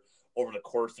roster over the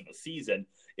course of a season.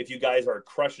 If you guys are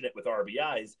crushing it with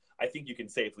RBIs, I think you can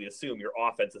safely assume your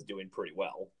offense is doing pretty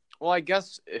well. Well, I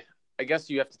guess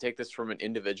you have to take this from an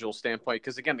individual standpoint,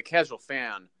 because, again, the casual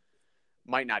fan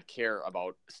might not care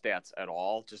about stats at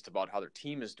all, just about how their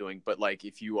team is doing. But, like,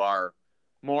 if you are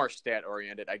more stat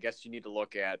oriented, I guess you need to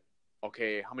look at,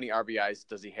 okay, how many RBIs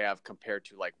does he have compared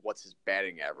to, like, what's his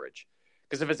batting average?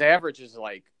 Because if his average is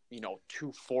like,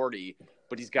 240,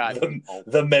 but he's got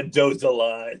the Mendoza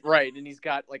line, right, and he's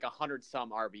got like 100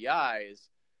 some RBIs,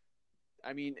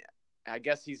 I mean, I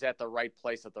guess he's at the right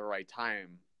place at the right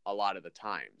time a lot of the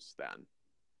times then.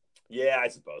 Yeah, I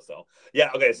suppose so.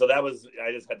 Yeah, okay, so I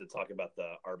just had to talk about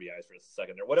the RBIs for a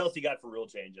second there. What else you got for rule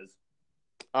changes?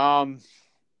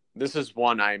 This is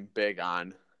one I'm big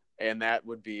on, and that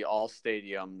would be all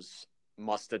stadiums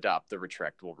must adopt the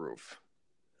retractable roof.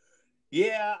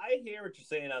 Yeah, I hear what you're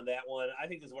saying on that one. I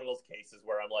think this is one of those cases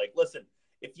where I'm like, listen,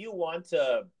 if you want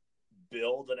to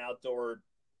build an outdoor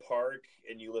park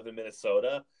and you live in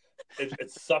Minnesota, it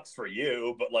sucks for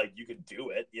you, but like you can do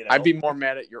it, you know? I'd be more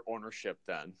mad at your ownership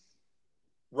then.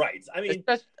 Right. I mean,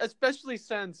 especially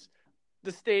since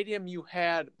the stadium you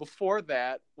had before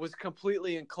that was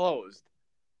completely enclosed.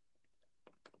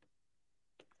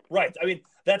 Right. I mean,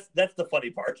 that's the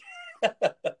funny part.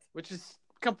 Which is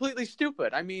completely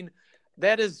stupid. I mean,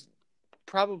 that is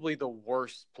probably the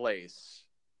worst place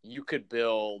you could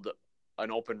build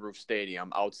an open roof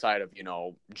stadium outside of,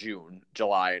 June,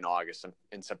 July, and August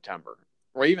and September,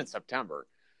 or even September.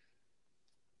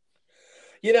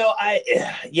 I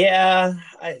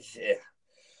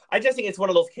just think it's one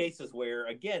of those cases where,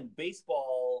 again,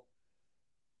 baseball,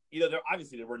 there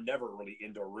were never really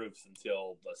indoor roofs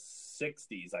until the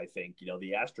 60s, I think.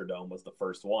 The Astrodome was the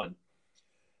first one.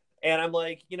 And I'm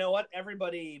like, you know what?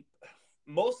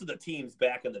 Most of the teams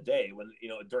back in the day when,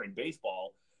 during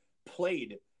baseball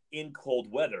played in cold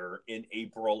weather in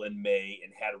April and May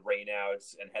and had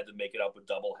rainouts and had to make it up with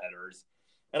doubleheaders.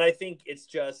 And I think it's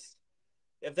just,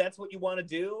 if that's what you want to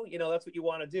do, that's what you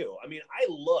want to do. I mean, I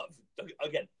love,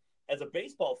 again, as a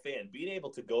baseball fan, being able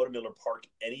to go to Miller Park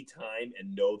anytime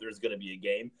and know there's going to be a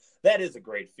game, that is a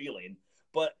great feeling.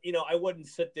 But, I wouldn't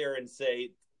sit there and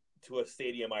say to a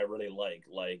stadium I really like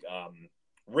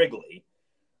Wrigley,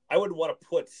 I wouldn't want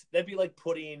to that'd be like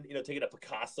putting, taking a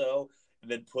Picasso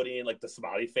and then putting like the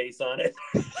smiley face on it.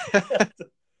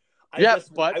 I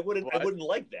wouldn't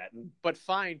like that. But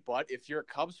fine. But if you're a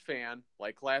Cubs fan,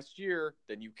 like last year,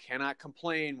 then you cannot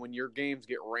complain when your games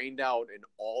get rained out in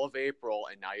all of April,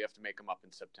 and now you have to make them up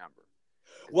in September.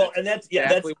 Well, that's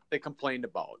exactly what they complained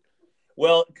about.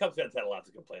 Well, Cubs fans had a lot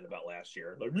to complain about last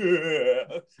year. Like,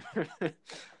 yeah.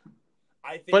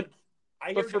 I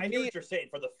hear what you're saying.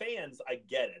 For the fans, I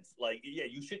get it. Like, yeah,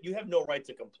 you have no right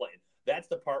to complain. That's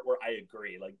the part where I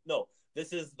agree. Like, no,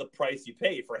 this is the price you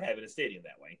pay for having a stadium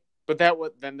that way. But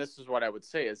then this is what I would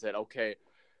say is that, okay,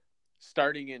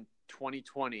 starting in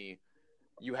 2020,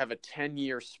 you have a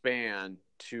 10-year span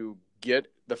to get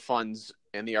the funds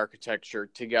and the architecture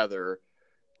together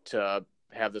to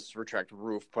have this retractable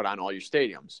roof put on all your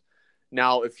stadiums.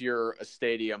 Now, if you're a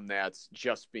stadium that's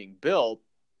just being built,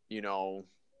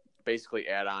 basically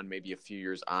add on maybe a few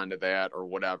years onto that or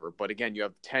whatever. But again, you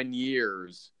have 10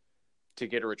 years to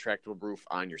get a retractable roof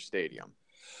on your stadium.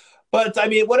 But, I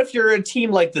mean, what if you're a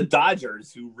team like the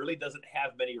Dodgers who really doesn't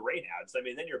have many rainouts? I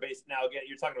mean, then you're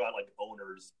talking about, like,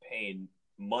 owners paying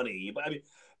money. But, I mean,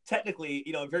 technically,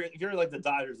 if you're like the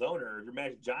Dodgers owner, if you're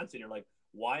Magic Johnson, you're like,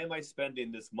 why am I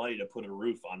spending this money to put a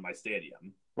roof on my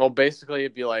stadium? Well, basically,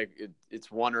 it'd be like it's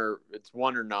one or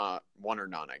not, one or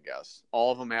none, I guess.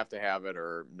 All of them have to have it,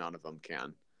 or none of them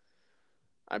can.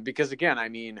 Because again, I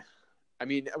mean,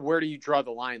 where do you draw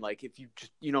the line? Like, if you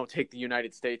just take the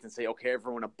United States and say, okay,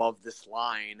 everyone above this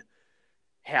line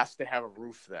has to have a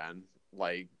roof, then,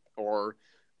 like, or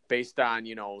based on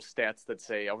stats that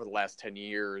say over the last 10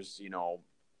 years,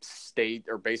 state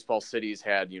or baseball cities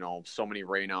had so many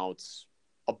rainouts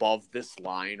above this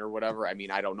line or whatever. I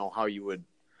mean, I don't know how you would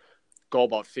go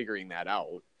about figuring that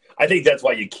out. I think that's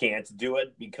why you can't do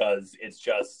it, because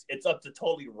it's up to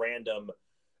totally random.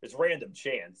 It's random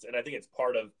chance. And I think it's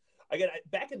part of, again,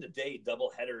 back in the day,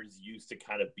 doubleheaders used to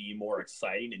kind of be more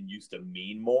exciting and used to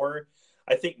mean more.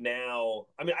 I think now,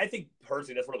 I think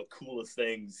personally, that's one of the coolest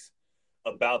things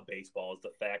about baseball is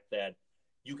the fact that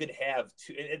you could have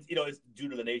two, it's due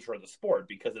to the nature of the sport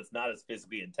because it's not as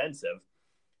physically intensive.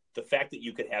 The fact that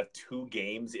you could have two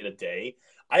games in a day,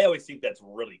 I always think that's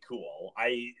really cool.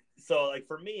 So like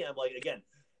for me, I'm like, again,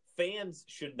 fans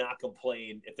should not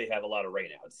complain if they have a lot of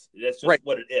rainouts. That's just right.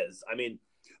 What it is. I mean,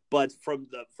 but from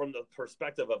the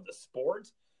perspective of the sport,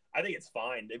 I think it's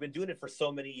fine. They've been doing it for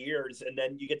so many years, and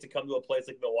then you get to come to a place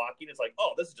like Milwaukee, and it's like,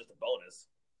 oh, this is just a bonus.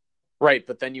 Right,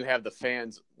 but then you have the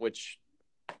fans, which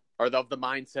are of the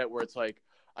mindset where it's like,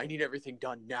 I need everything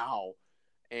done now,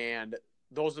 and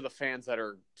those are the fans that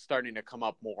are starting to come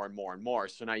up more and more and more.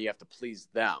 So now you have to please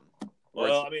them.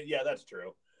 Well, I mean, yeah, that's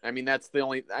true. I mean,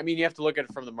 you have to look at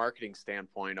it from the marketing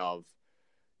standpoint of,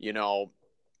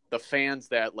 the fans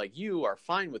that like you are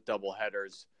fine with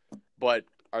doubleheaders, but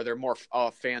are there more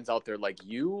fans out there like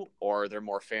you, or are there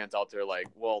more fans out there like,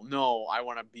 well, no, I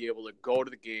want to be able to go to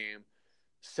the game,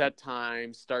 set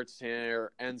time, starts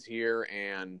here, ends here,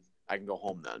 and I can go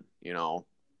home then,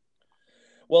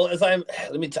 Well, I'm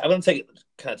going to take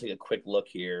a quick look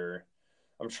here.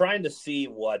 I'm trying to see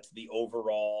what the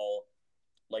overall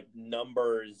like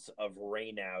numbers of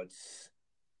rainouts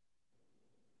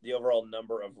the overall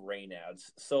number of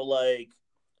rainouts. So, like,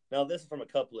 now this is from a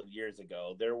couple of years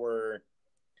ago. There were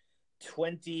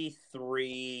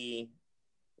 23.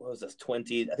 What was this?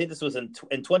 20. I think this was in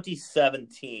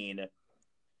 2017.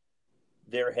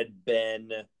 There had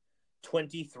been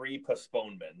 23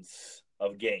 postponements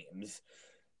of games.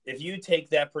 If you take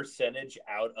that percentage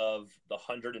out of the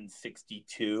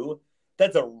 162,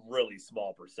 that's a really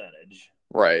small percentage.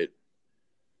 Right.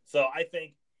 So I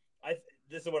think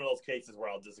this is one of those cases where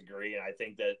I'll disagree, and I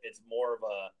think that it's more of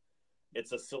a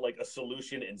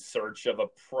solution in search of a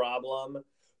problem.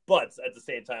 But at the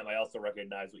same time, I also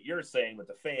recognize what you're saying with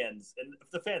the fans, and if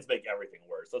the fans make everything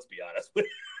worse, let's be honest.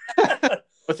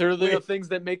 But they're the things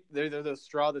that they're the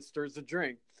straw that stirs the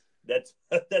drink. That's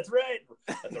right.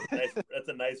 That's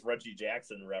a nice Reggie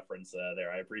Jackson reference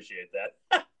there. I appreciate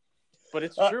that. But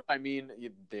it's true. I mean,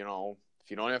 you know,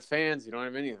 if you don't have fans, you don't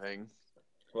have anything.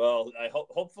 Well,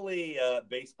 hopefully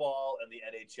baseball and the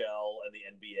NHL and the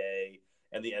NBA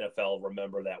and the NFL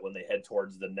remember that when they head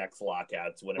towards the next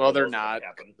lockouts. Well, they're not.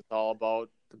 It's all about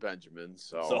the Benjamins.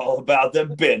 So it's all about the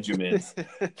Benjamins.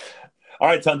 All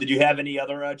right, Tom. Did you have any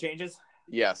other changes?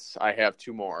 Yes, I have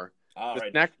two more. All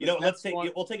right.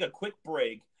 We'll take a quick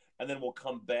break, and then we'll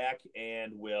come back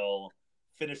and we'll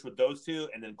finish with those two,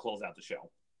 and then close out the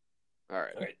show. All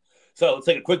right. All right. So let's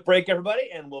take a quick break,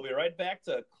 everybody, and we'll be right back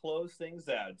to close things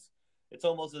out. It's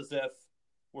almost as if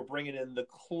we're bringing in the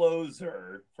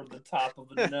closer from the top of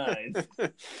the ninth.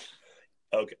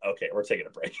 Okay, we're taking a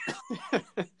break.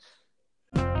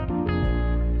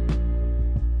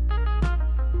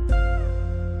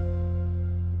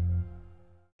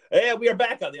 Hey, we are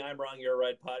back on the I'm Wrong, You're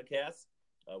Right podcast.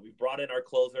 We brought in our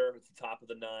closer. It's the top of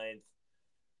the ninth.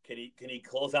 Can he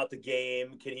close out the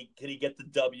game? Can he get the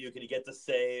W? Can he get the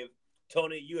save?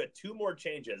 Tony, you had two more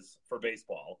changes for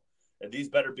baseball, and these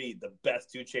better be the best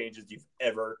two changes you've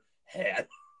ever had.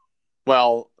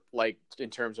 Well, like in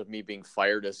terms of me being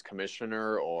fired as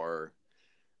commissioner or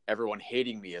everyone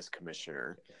hating me as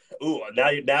commissioner. Ooh,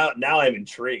 now I'm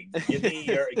intrigued. Give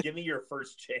me your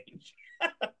first change.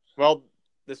 Well,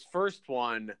 this first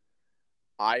one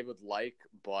I would like,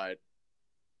 but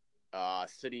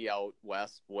City Out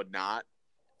West would not.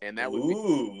 And that would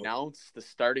be announce the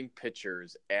starting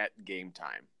pitchers at game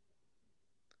time.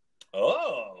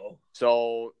 Oh.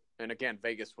 So, and again,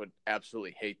 Vegas would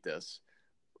absolutely hate this.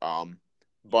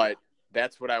 But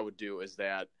that's what I would do is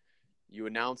that you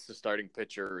announce the starting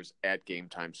pitchers at game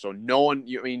time. So the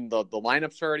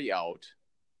lineups are already out,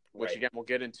 which right. Again, we'll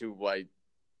get into why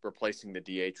replacing the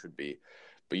DH would be.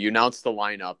 But you announce the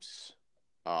lineups,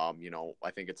 I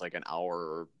think it's like an hour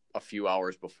or a few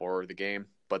hours before the game.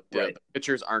 But the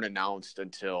pitchers aren't announced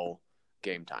until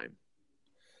game time.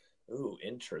 Ooh,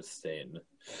 interesting.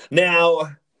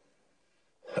 Now,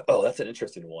 that's an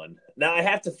interesting one. Now, I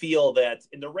have to feel that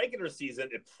in the regular season,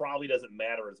 it probably doesn't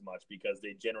matter as much because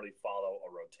they generally follow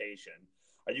a rotation.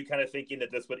 Are you kind of thinking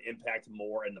that this would impact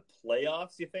more in the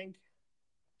playoffs, you think?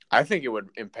 I think it would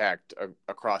impact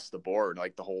across the board,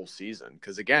 like the whole season.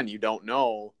 Because, again, you don't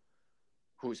know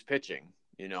who's pitching,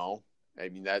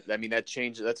 that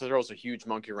changes. That throws a huge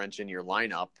monkey wrench in your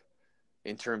lineup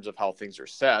in terms of how things are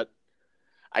set.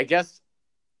 I guess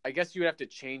you would have to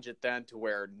change it then to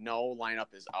where no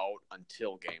lineup is out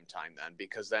until game time then,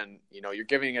 because then, you're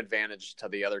giving advantage to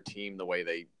the other team the way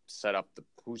they set up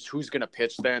who's going to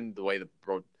pitch then, the way the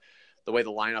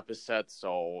lineup is set.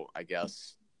 So I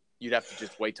guess you'd have to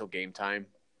just wait till game time.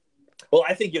 Well,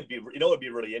 I think it'd be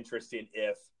really interesting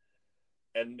if,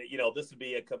 and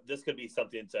this could be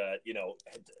something to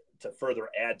to further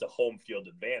add to home field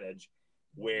advantage,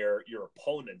 where your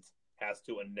opponent has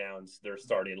to announce their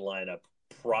starting lineup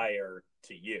prior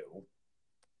to you.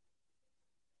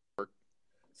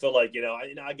 So, again,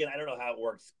 I don't know how it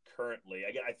works currently.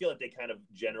 Again, I feel like they kind of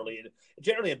generally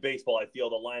in baseball, I feel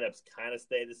the lineups kind of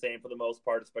stay the same for the most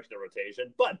part, especially the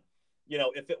rotation. But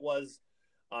if it was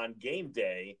on game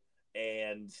day,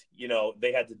 and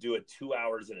they had to do it 2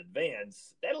 hours in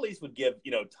advance, that at least would give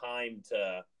time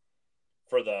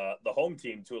for the home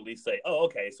team to at least say, oh,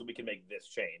 okay, so we can make this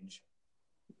change.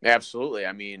 Absolutely.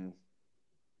 I mean,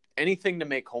 anything to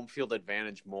make home field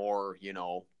advantage more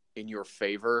in your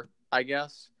favor, I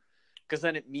guess, because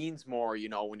then it means more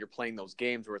when you're playing those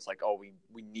games where it's like, oh,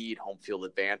 we need home field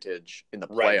advantage in the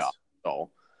playoffs. Right. So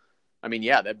I mean,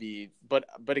 yeah, that'd be but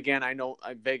again, I know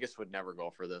Vegas would never go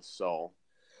for this. So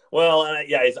well,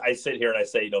 I sit here and I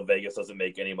say, Vegas doesn't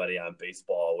make any money on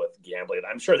baseball with gambling.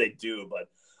 I'm sure they do, but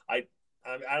I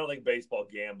don't think baseball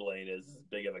gambling is as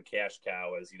big of a cash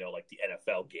cow as like the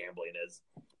NFL gambling is.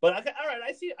 But okay, all right,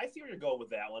 I see where you're going with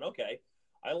that one. Okay,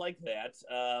 I like that.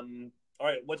 All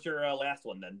right, what's your last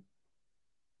one then?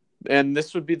 And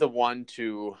this would be the one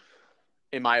to,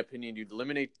 in my opinion, you'd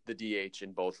eliminate the DH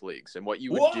in both leagues. And what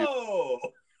you would Whoa!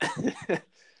 do,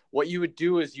 what you would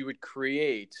do is you would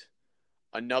create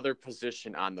another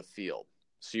position on the field.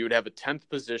 So you would have a 10th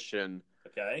position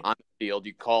on the field.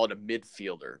 You call it a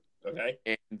midfielder. Okay.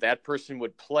 And that person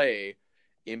would play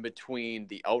in between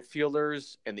the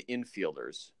outfielders and the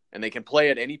infielders. And they can play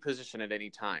at any position at any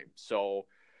time. So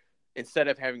instead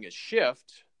of having a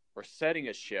shift or setting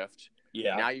a shift,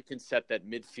 now you can set that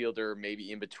midfielder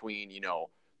maybe in between,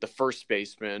 the first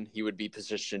baseman. He would be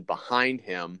positioned behind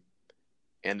him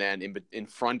and then in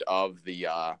front of the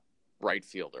right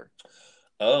fielder.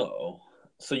 Oh,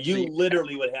 so you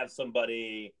literally would have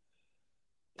somebody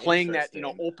playing that,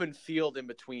 open field in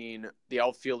between the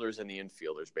outfielders and the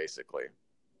infielders, basically.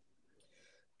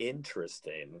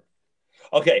 Interesting.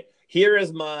 Okay, here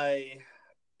is my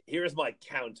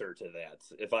counter to that.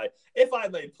 If I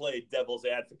may play devil's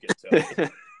advocate, Tony.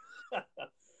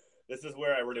 This is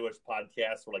where I really wish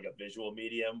podcasts were like a visual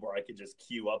medium where I could just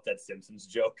cue up that Simpsons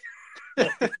joke.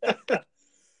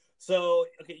 So,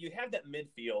 okay, you have that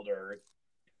midfielder.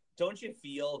 Don't you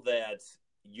feel that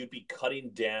you'd be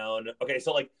cutting down? Okay,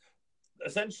 so like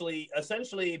essentially,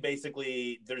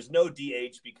 basically, there's no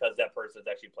DH because that person is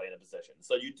actually playing a position.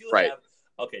 So you do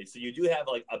have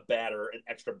like an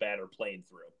extra batter playing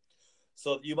through.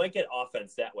 So you might get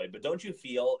offense that way. But don't you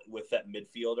feel with that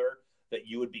midfielder that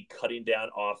you would be cutting down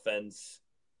offense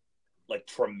like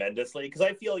tremendously? Because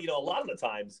I feel, a lot of the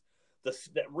times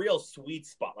that real sweet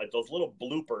spot, like those little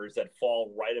bloopers that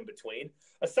fall right in between,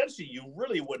 essentially you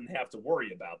really wouldn't have to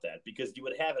worry about that because you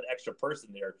would have an extra person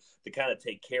there to kind of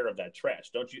take care of that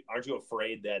trash. Aren't you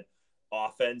afraid that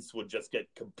offense would just get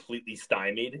completely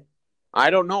stymied? I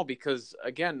don't know, because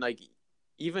again, like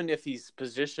even if he's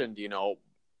positioned,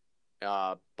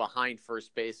 behind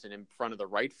first base and in front of the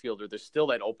right fielder, there's still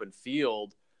that open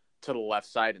field to the left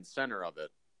side and center of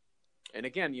it. And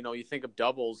again, you think of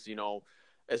doubles,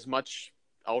 as much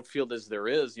outfield as there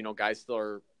is, guys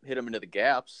still hit them into the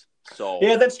gaps. So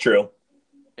yeah, that's true.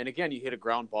 And again, you hit a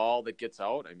ground ball that gets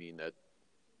out. I mean that.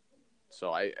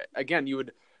 So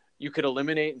you could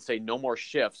eliminate and say no more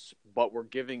shifts, but we're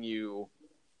giving you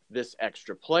this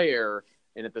extra player,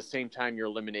 and at the same time you're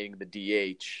eliminating the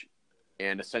DH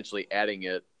and essentially adding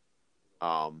it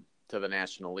to the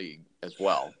National League as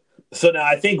well. So now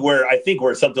I think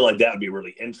where something like that would be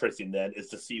really interesting then is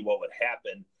to see what would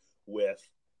happen with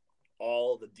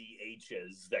all the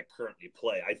DHs that currently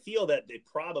play. I feel that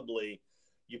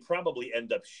you probably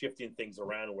end up shifting things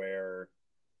around where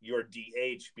your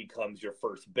DH becomes your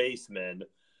first baseman,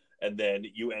 and then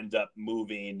you end up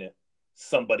moving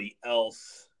somebody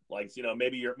else. Like,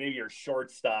 maybe your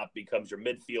shortstop becomes your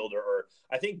midfielder, or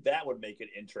I think that would make it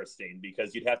interesting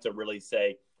because you'd have to really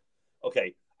say,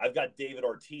 okay, I've got David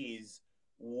Ortiz.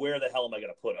 Where the hell am I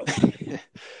going to put him?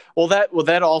 Well,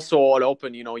 that also would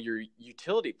open, your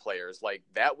utility players. Like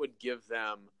that would give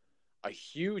them a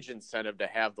huge incentive to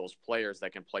have those players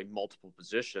that can play multiple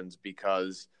positions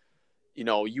because,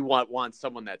 you want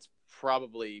someone that's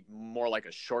probably more like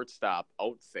a shortstop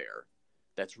out there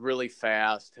that's really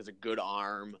fast, has a good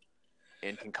arm,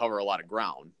 and can cover a lot of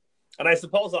ground. And I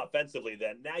suppose offensively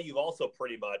then, now you've also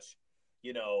pretty much,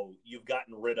 you've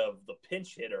gotten rid of the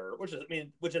pinch hitter, which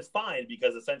is fine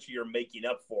because essentially you're making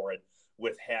up for it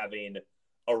with having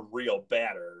a real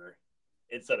batter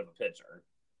instead of a pitcher.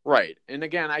 Right. And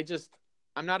again,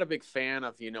 I'm not a big fan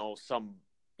of, some,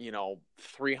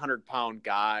 300-pound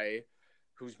guy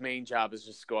whose main job is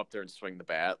just go up there and swing the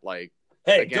bat. Like,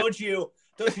 hey, again, don't you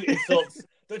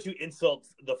insult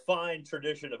the fine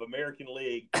tradition of American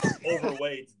League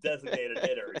overweight designated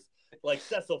hitters like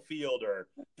Cecil Fielder,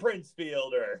 Prince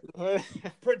Fielder's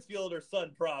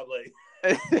son probably.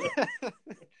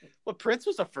 Well, Prince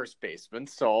was a first baseman,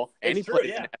 so and he played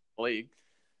in the National League.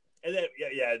 And then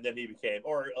and then he became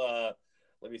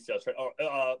let me see.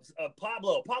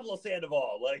 Pablo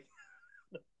Sandoval. Like,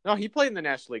 no, he played in the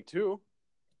National League too.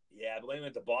 Yeah, but when he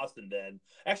went to Boston, then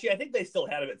actually, I think they still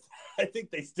had him.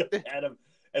 Had him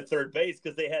at third base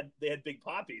because they had Big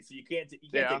Papi, so you can't take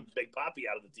Big Papi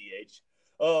out of the DH.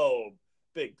 Oh,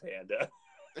 Big Panda.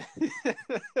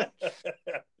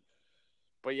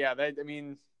 But yeah,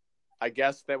 I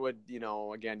guess that would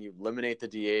again you eliminate the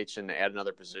DH and add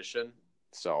another position.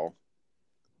 So,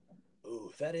 ooh,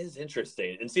 that is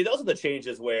interesting. And see, those are the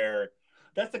changes where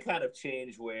that's the kind of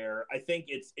change where I think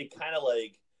it kind of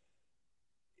like.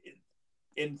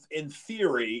 In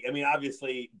theory,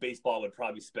 obviously baseball would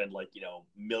probably spend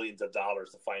millions of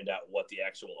dollars to find out what the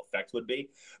actual effect would be.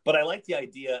 But I like the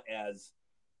idea as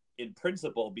in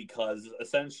principle, because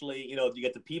essentially, you know, you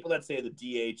get the people that say the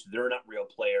DH, they're not real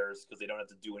players because they don't have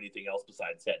to do anything else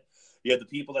besides hit. You have the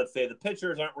people that say the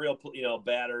pitchers aren't real, you know,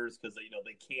 batters because, you know,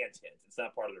 they can't hit. It's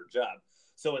not part of their job.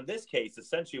 So in this case,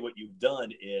 essentially what you've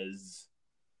done is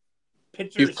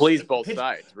pitchers. You've pleased both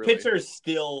sides, really. Pitchers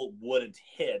still wouldn't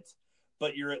hit,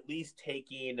 but you're at least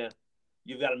taking –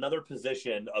 you've got another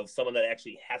position of someone that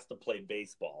actually has to play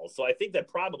baseball. So I think that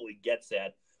probably gets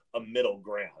at a middle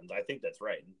ground. I think that's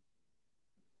right.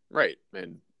 Right.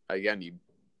 And again, you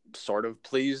sort of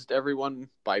pleased everyone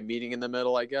by meeting in the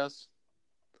middle, I guess.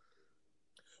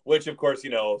 Which, of course, you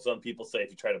know, some people say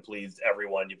if you try to please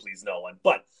everyone, you please no one.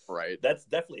 But right, that's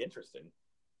definitely interesting.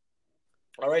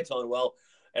 All right, Tony. Well,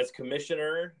 as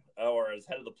commissioner or as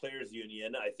head of the Players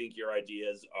Union, I think your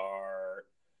ideas are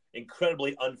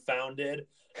incredibly unfounded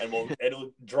and will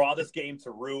draw this game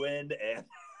to ruin. And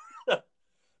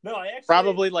no, I actually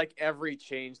probably like every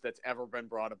change that's ever been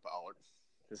brought about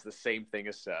is the same thing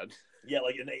as said. Yeah,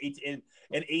 like in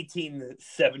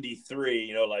 1873,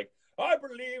 you know, like, I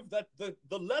believe that the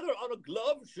leather on a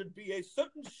glove should be a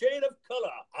certain shade of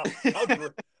color.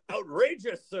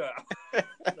 Outrageous, sir.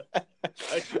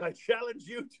 I challenge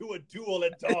you to a duel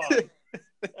at dawn.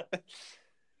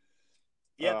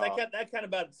 Yeah, that kind of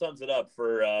about sums it up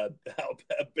for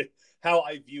how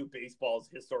I view baseball's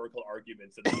historical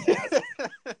arguments in the past.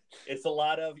 It's a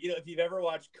lot of, you know, if you've ever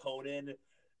watched Conan,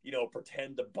 you know,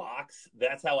 pretend to box,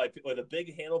 that's how with a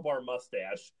big handlebar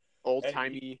mustache.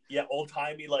 Old-timey. Yeah,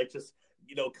 old-timey, like just,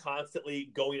 you know,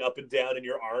 constantly going up and down and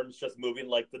your arms just moving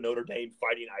like the Notre Dame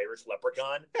Fighting Irish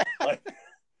Leprechaun. Like,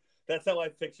 that's how I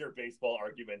picture baseball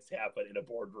arguments happen in a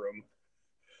boardroom.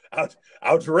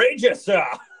 Outrageous! You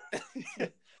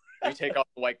take off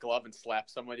the white glove and slap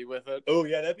somebody with it. Oh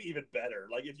yeah, that'd be even better.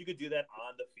 Like if you could do that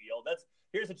on the field.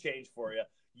 Here's a change for you.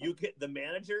 The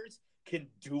managers can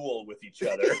duel with each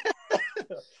other.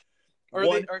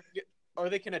 Or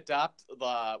they can adopt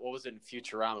what was it in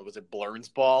Futurama? Was it Blurn's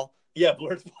ball? Yeah,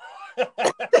 Blurn's ball.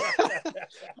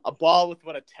 A ball with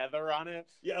a tether on it?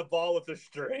 Yeah, a ball with a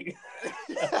string.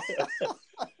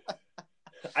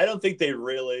 I don't think they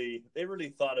really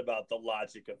thought about the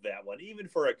logic of that one, even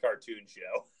for a cartoon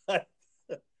show.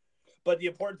 But the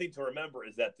important thing to remember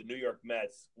is that the New York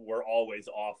Mets were always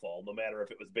awful, no matter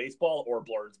if it was baseball or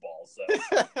Blurn's ball. So,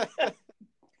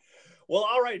 well,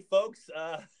 all right, folks.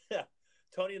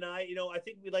 Tony and I, you know, I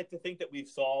think we'd like to think that we've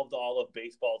solved all of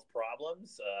baseball's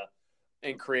problems.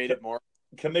 And created more.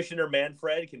 Commissioner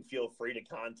Manfred can feel free to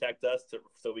contact us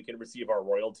so we can receive our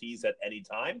royalties at any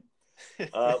time.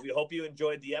 We hope you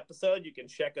enjoyed the episode. You can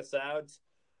check us out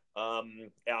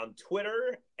on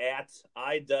Twitter at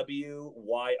IWYRPod.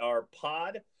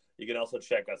 You can also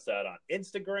check us out on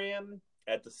Instagram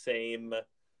at the same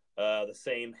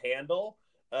handle.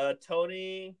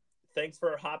 Tony, thanks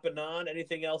for hopping on.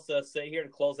 Anything else to say here to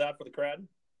close out for the crowd?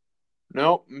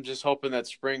 No, I'm just hoping that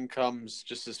spring comes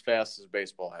just as fast as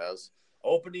baseball has.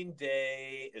 Opening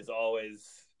day is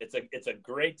always it's a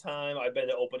great time. I've been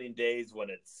to opening days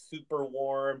when it's super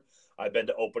warm. I've been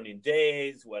to opening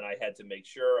days when I had to make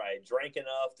sure I drank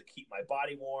enough to keep my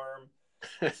body warm.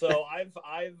 So I've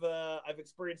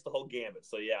experienced the whole gamut.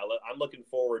 So yeah, I'm looking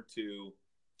forward to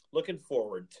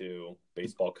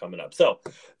baseball coming up. So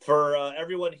for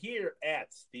everyone here at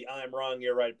the I'm Wrong,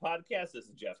 You're Right podcast, this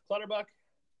is Jeff Clutterbuck.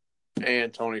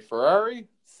 And Tony Ferrari.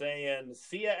 Saying,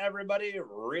 see ya, everybody,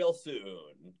 real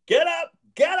soon. Get up,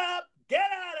 get out of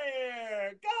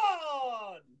here. Go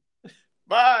on.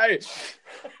 Bye.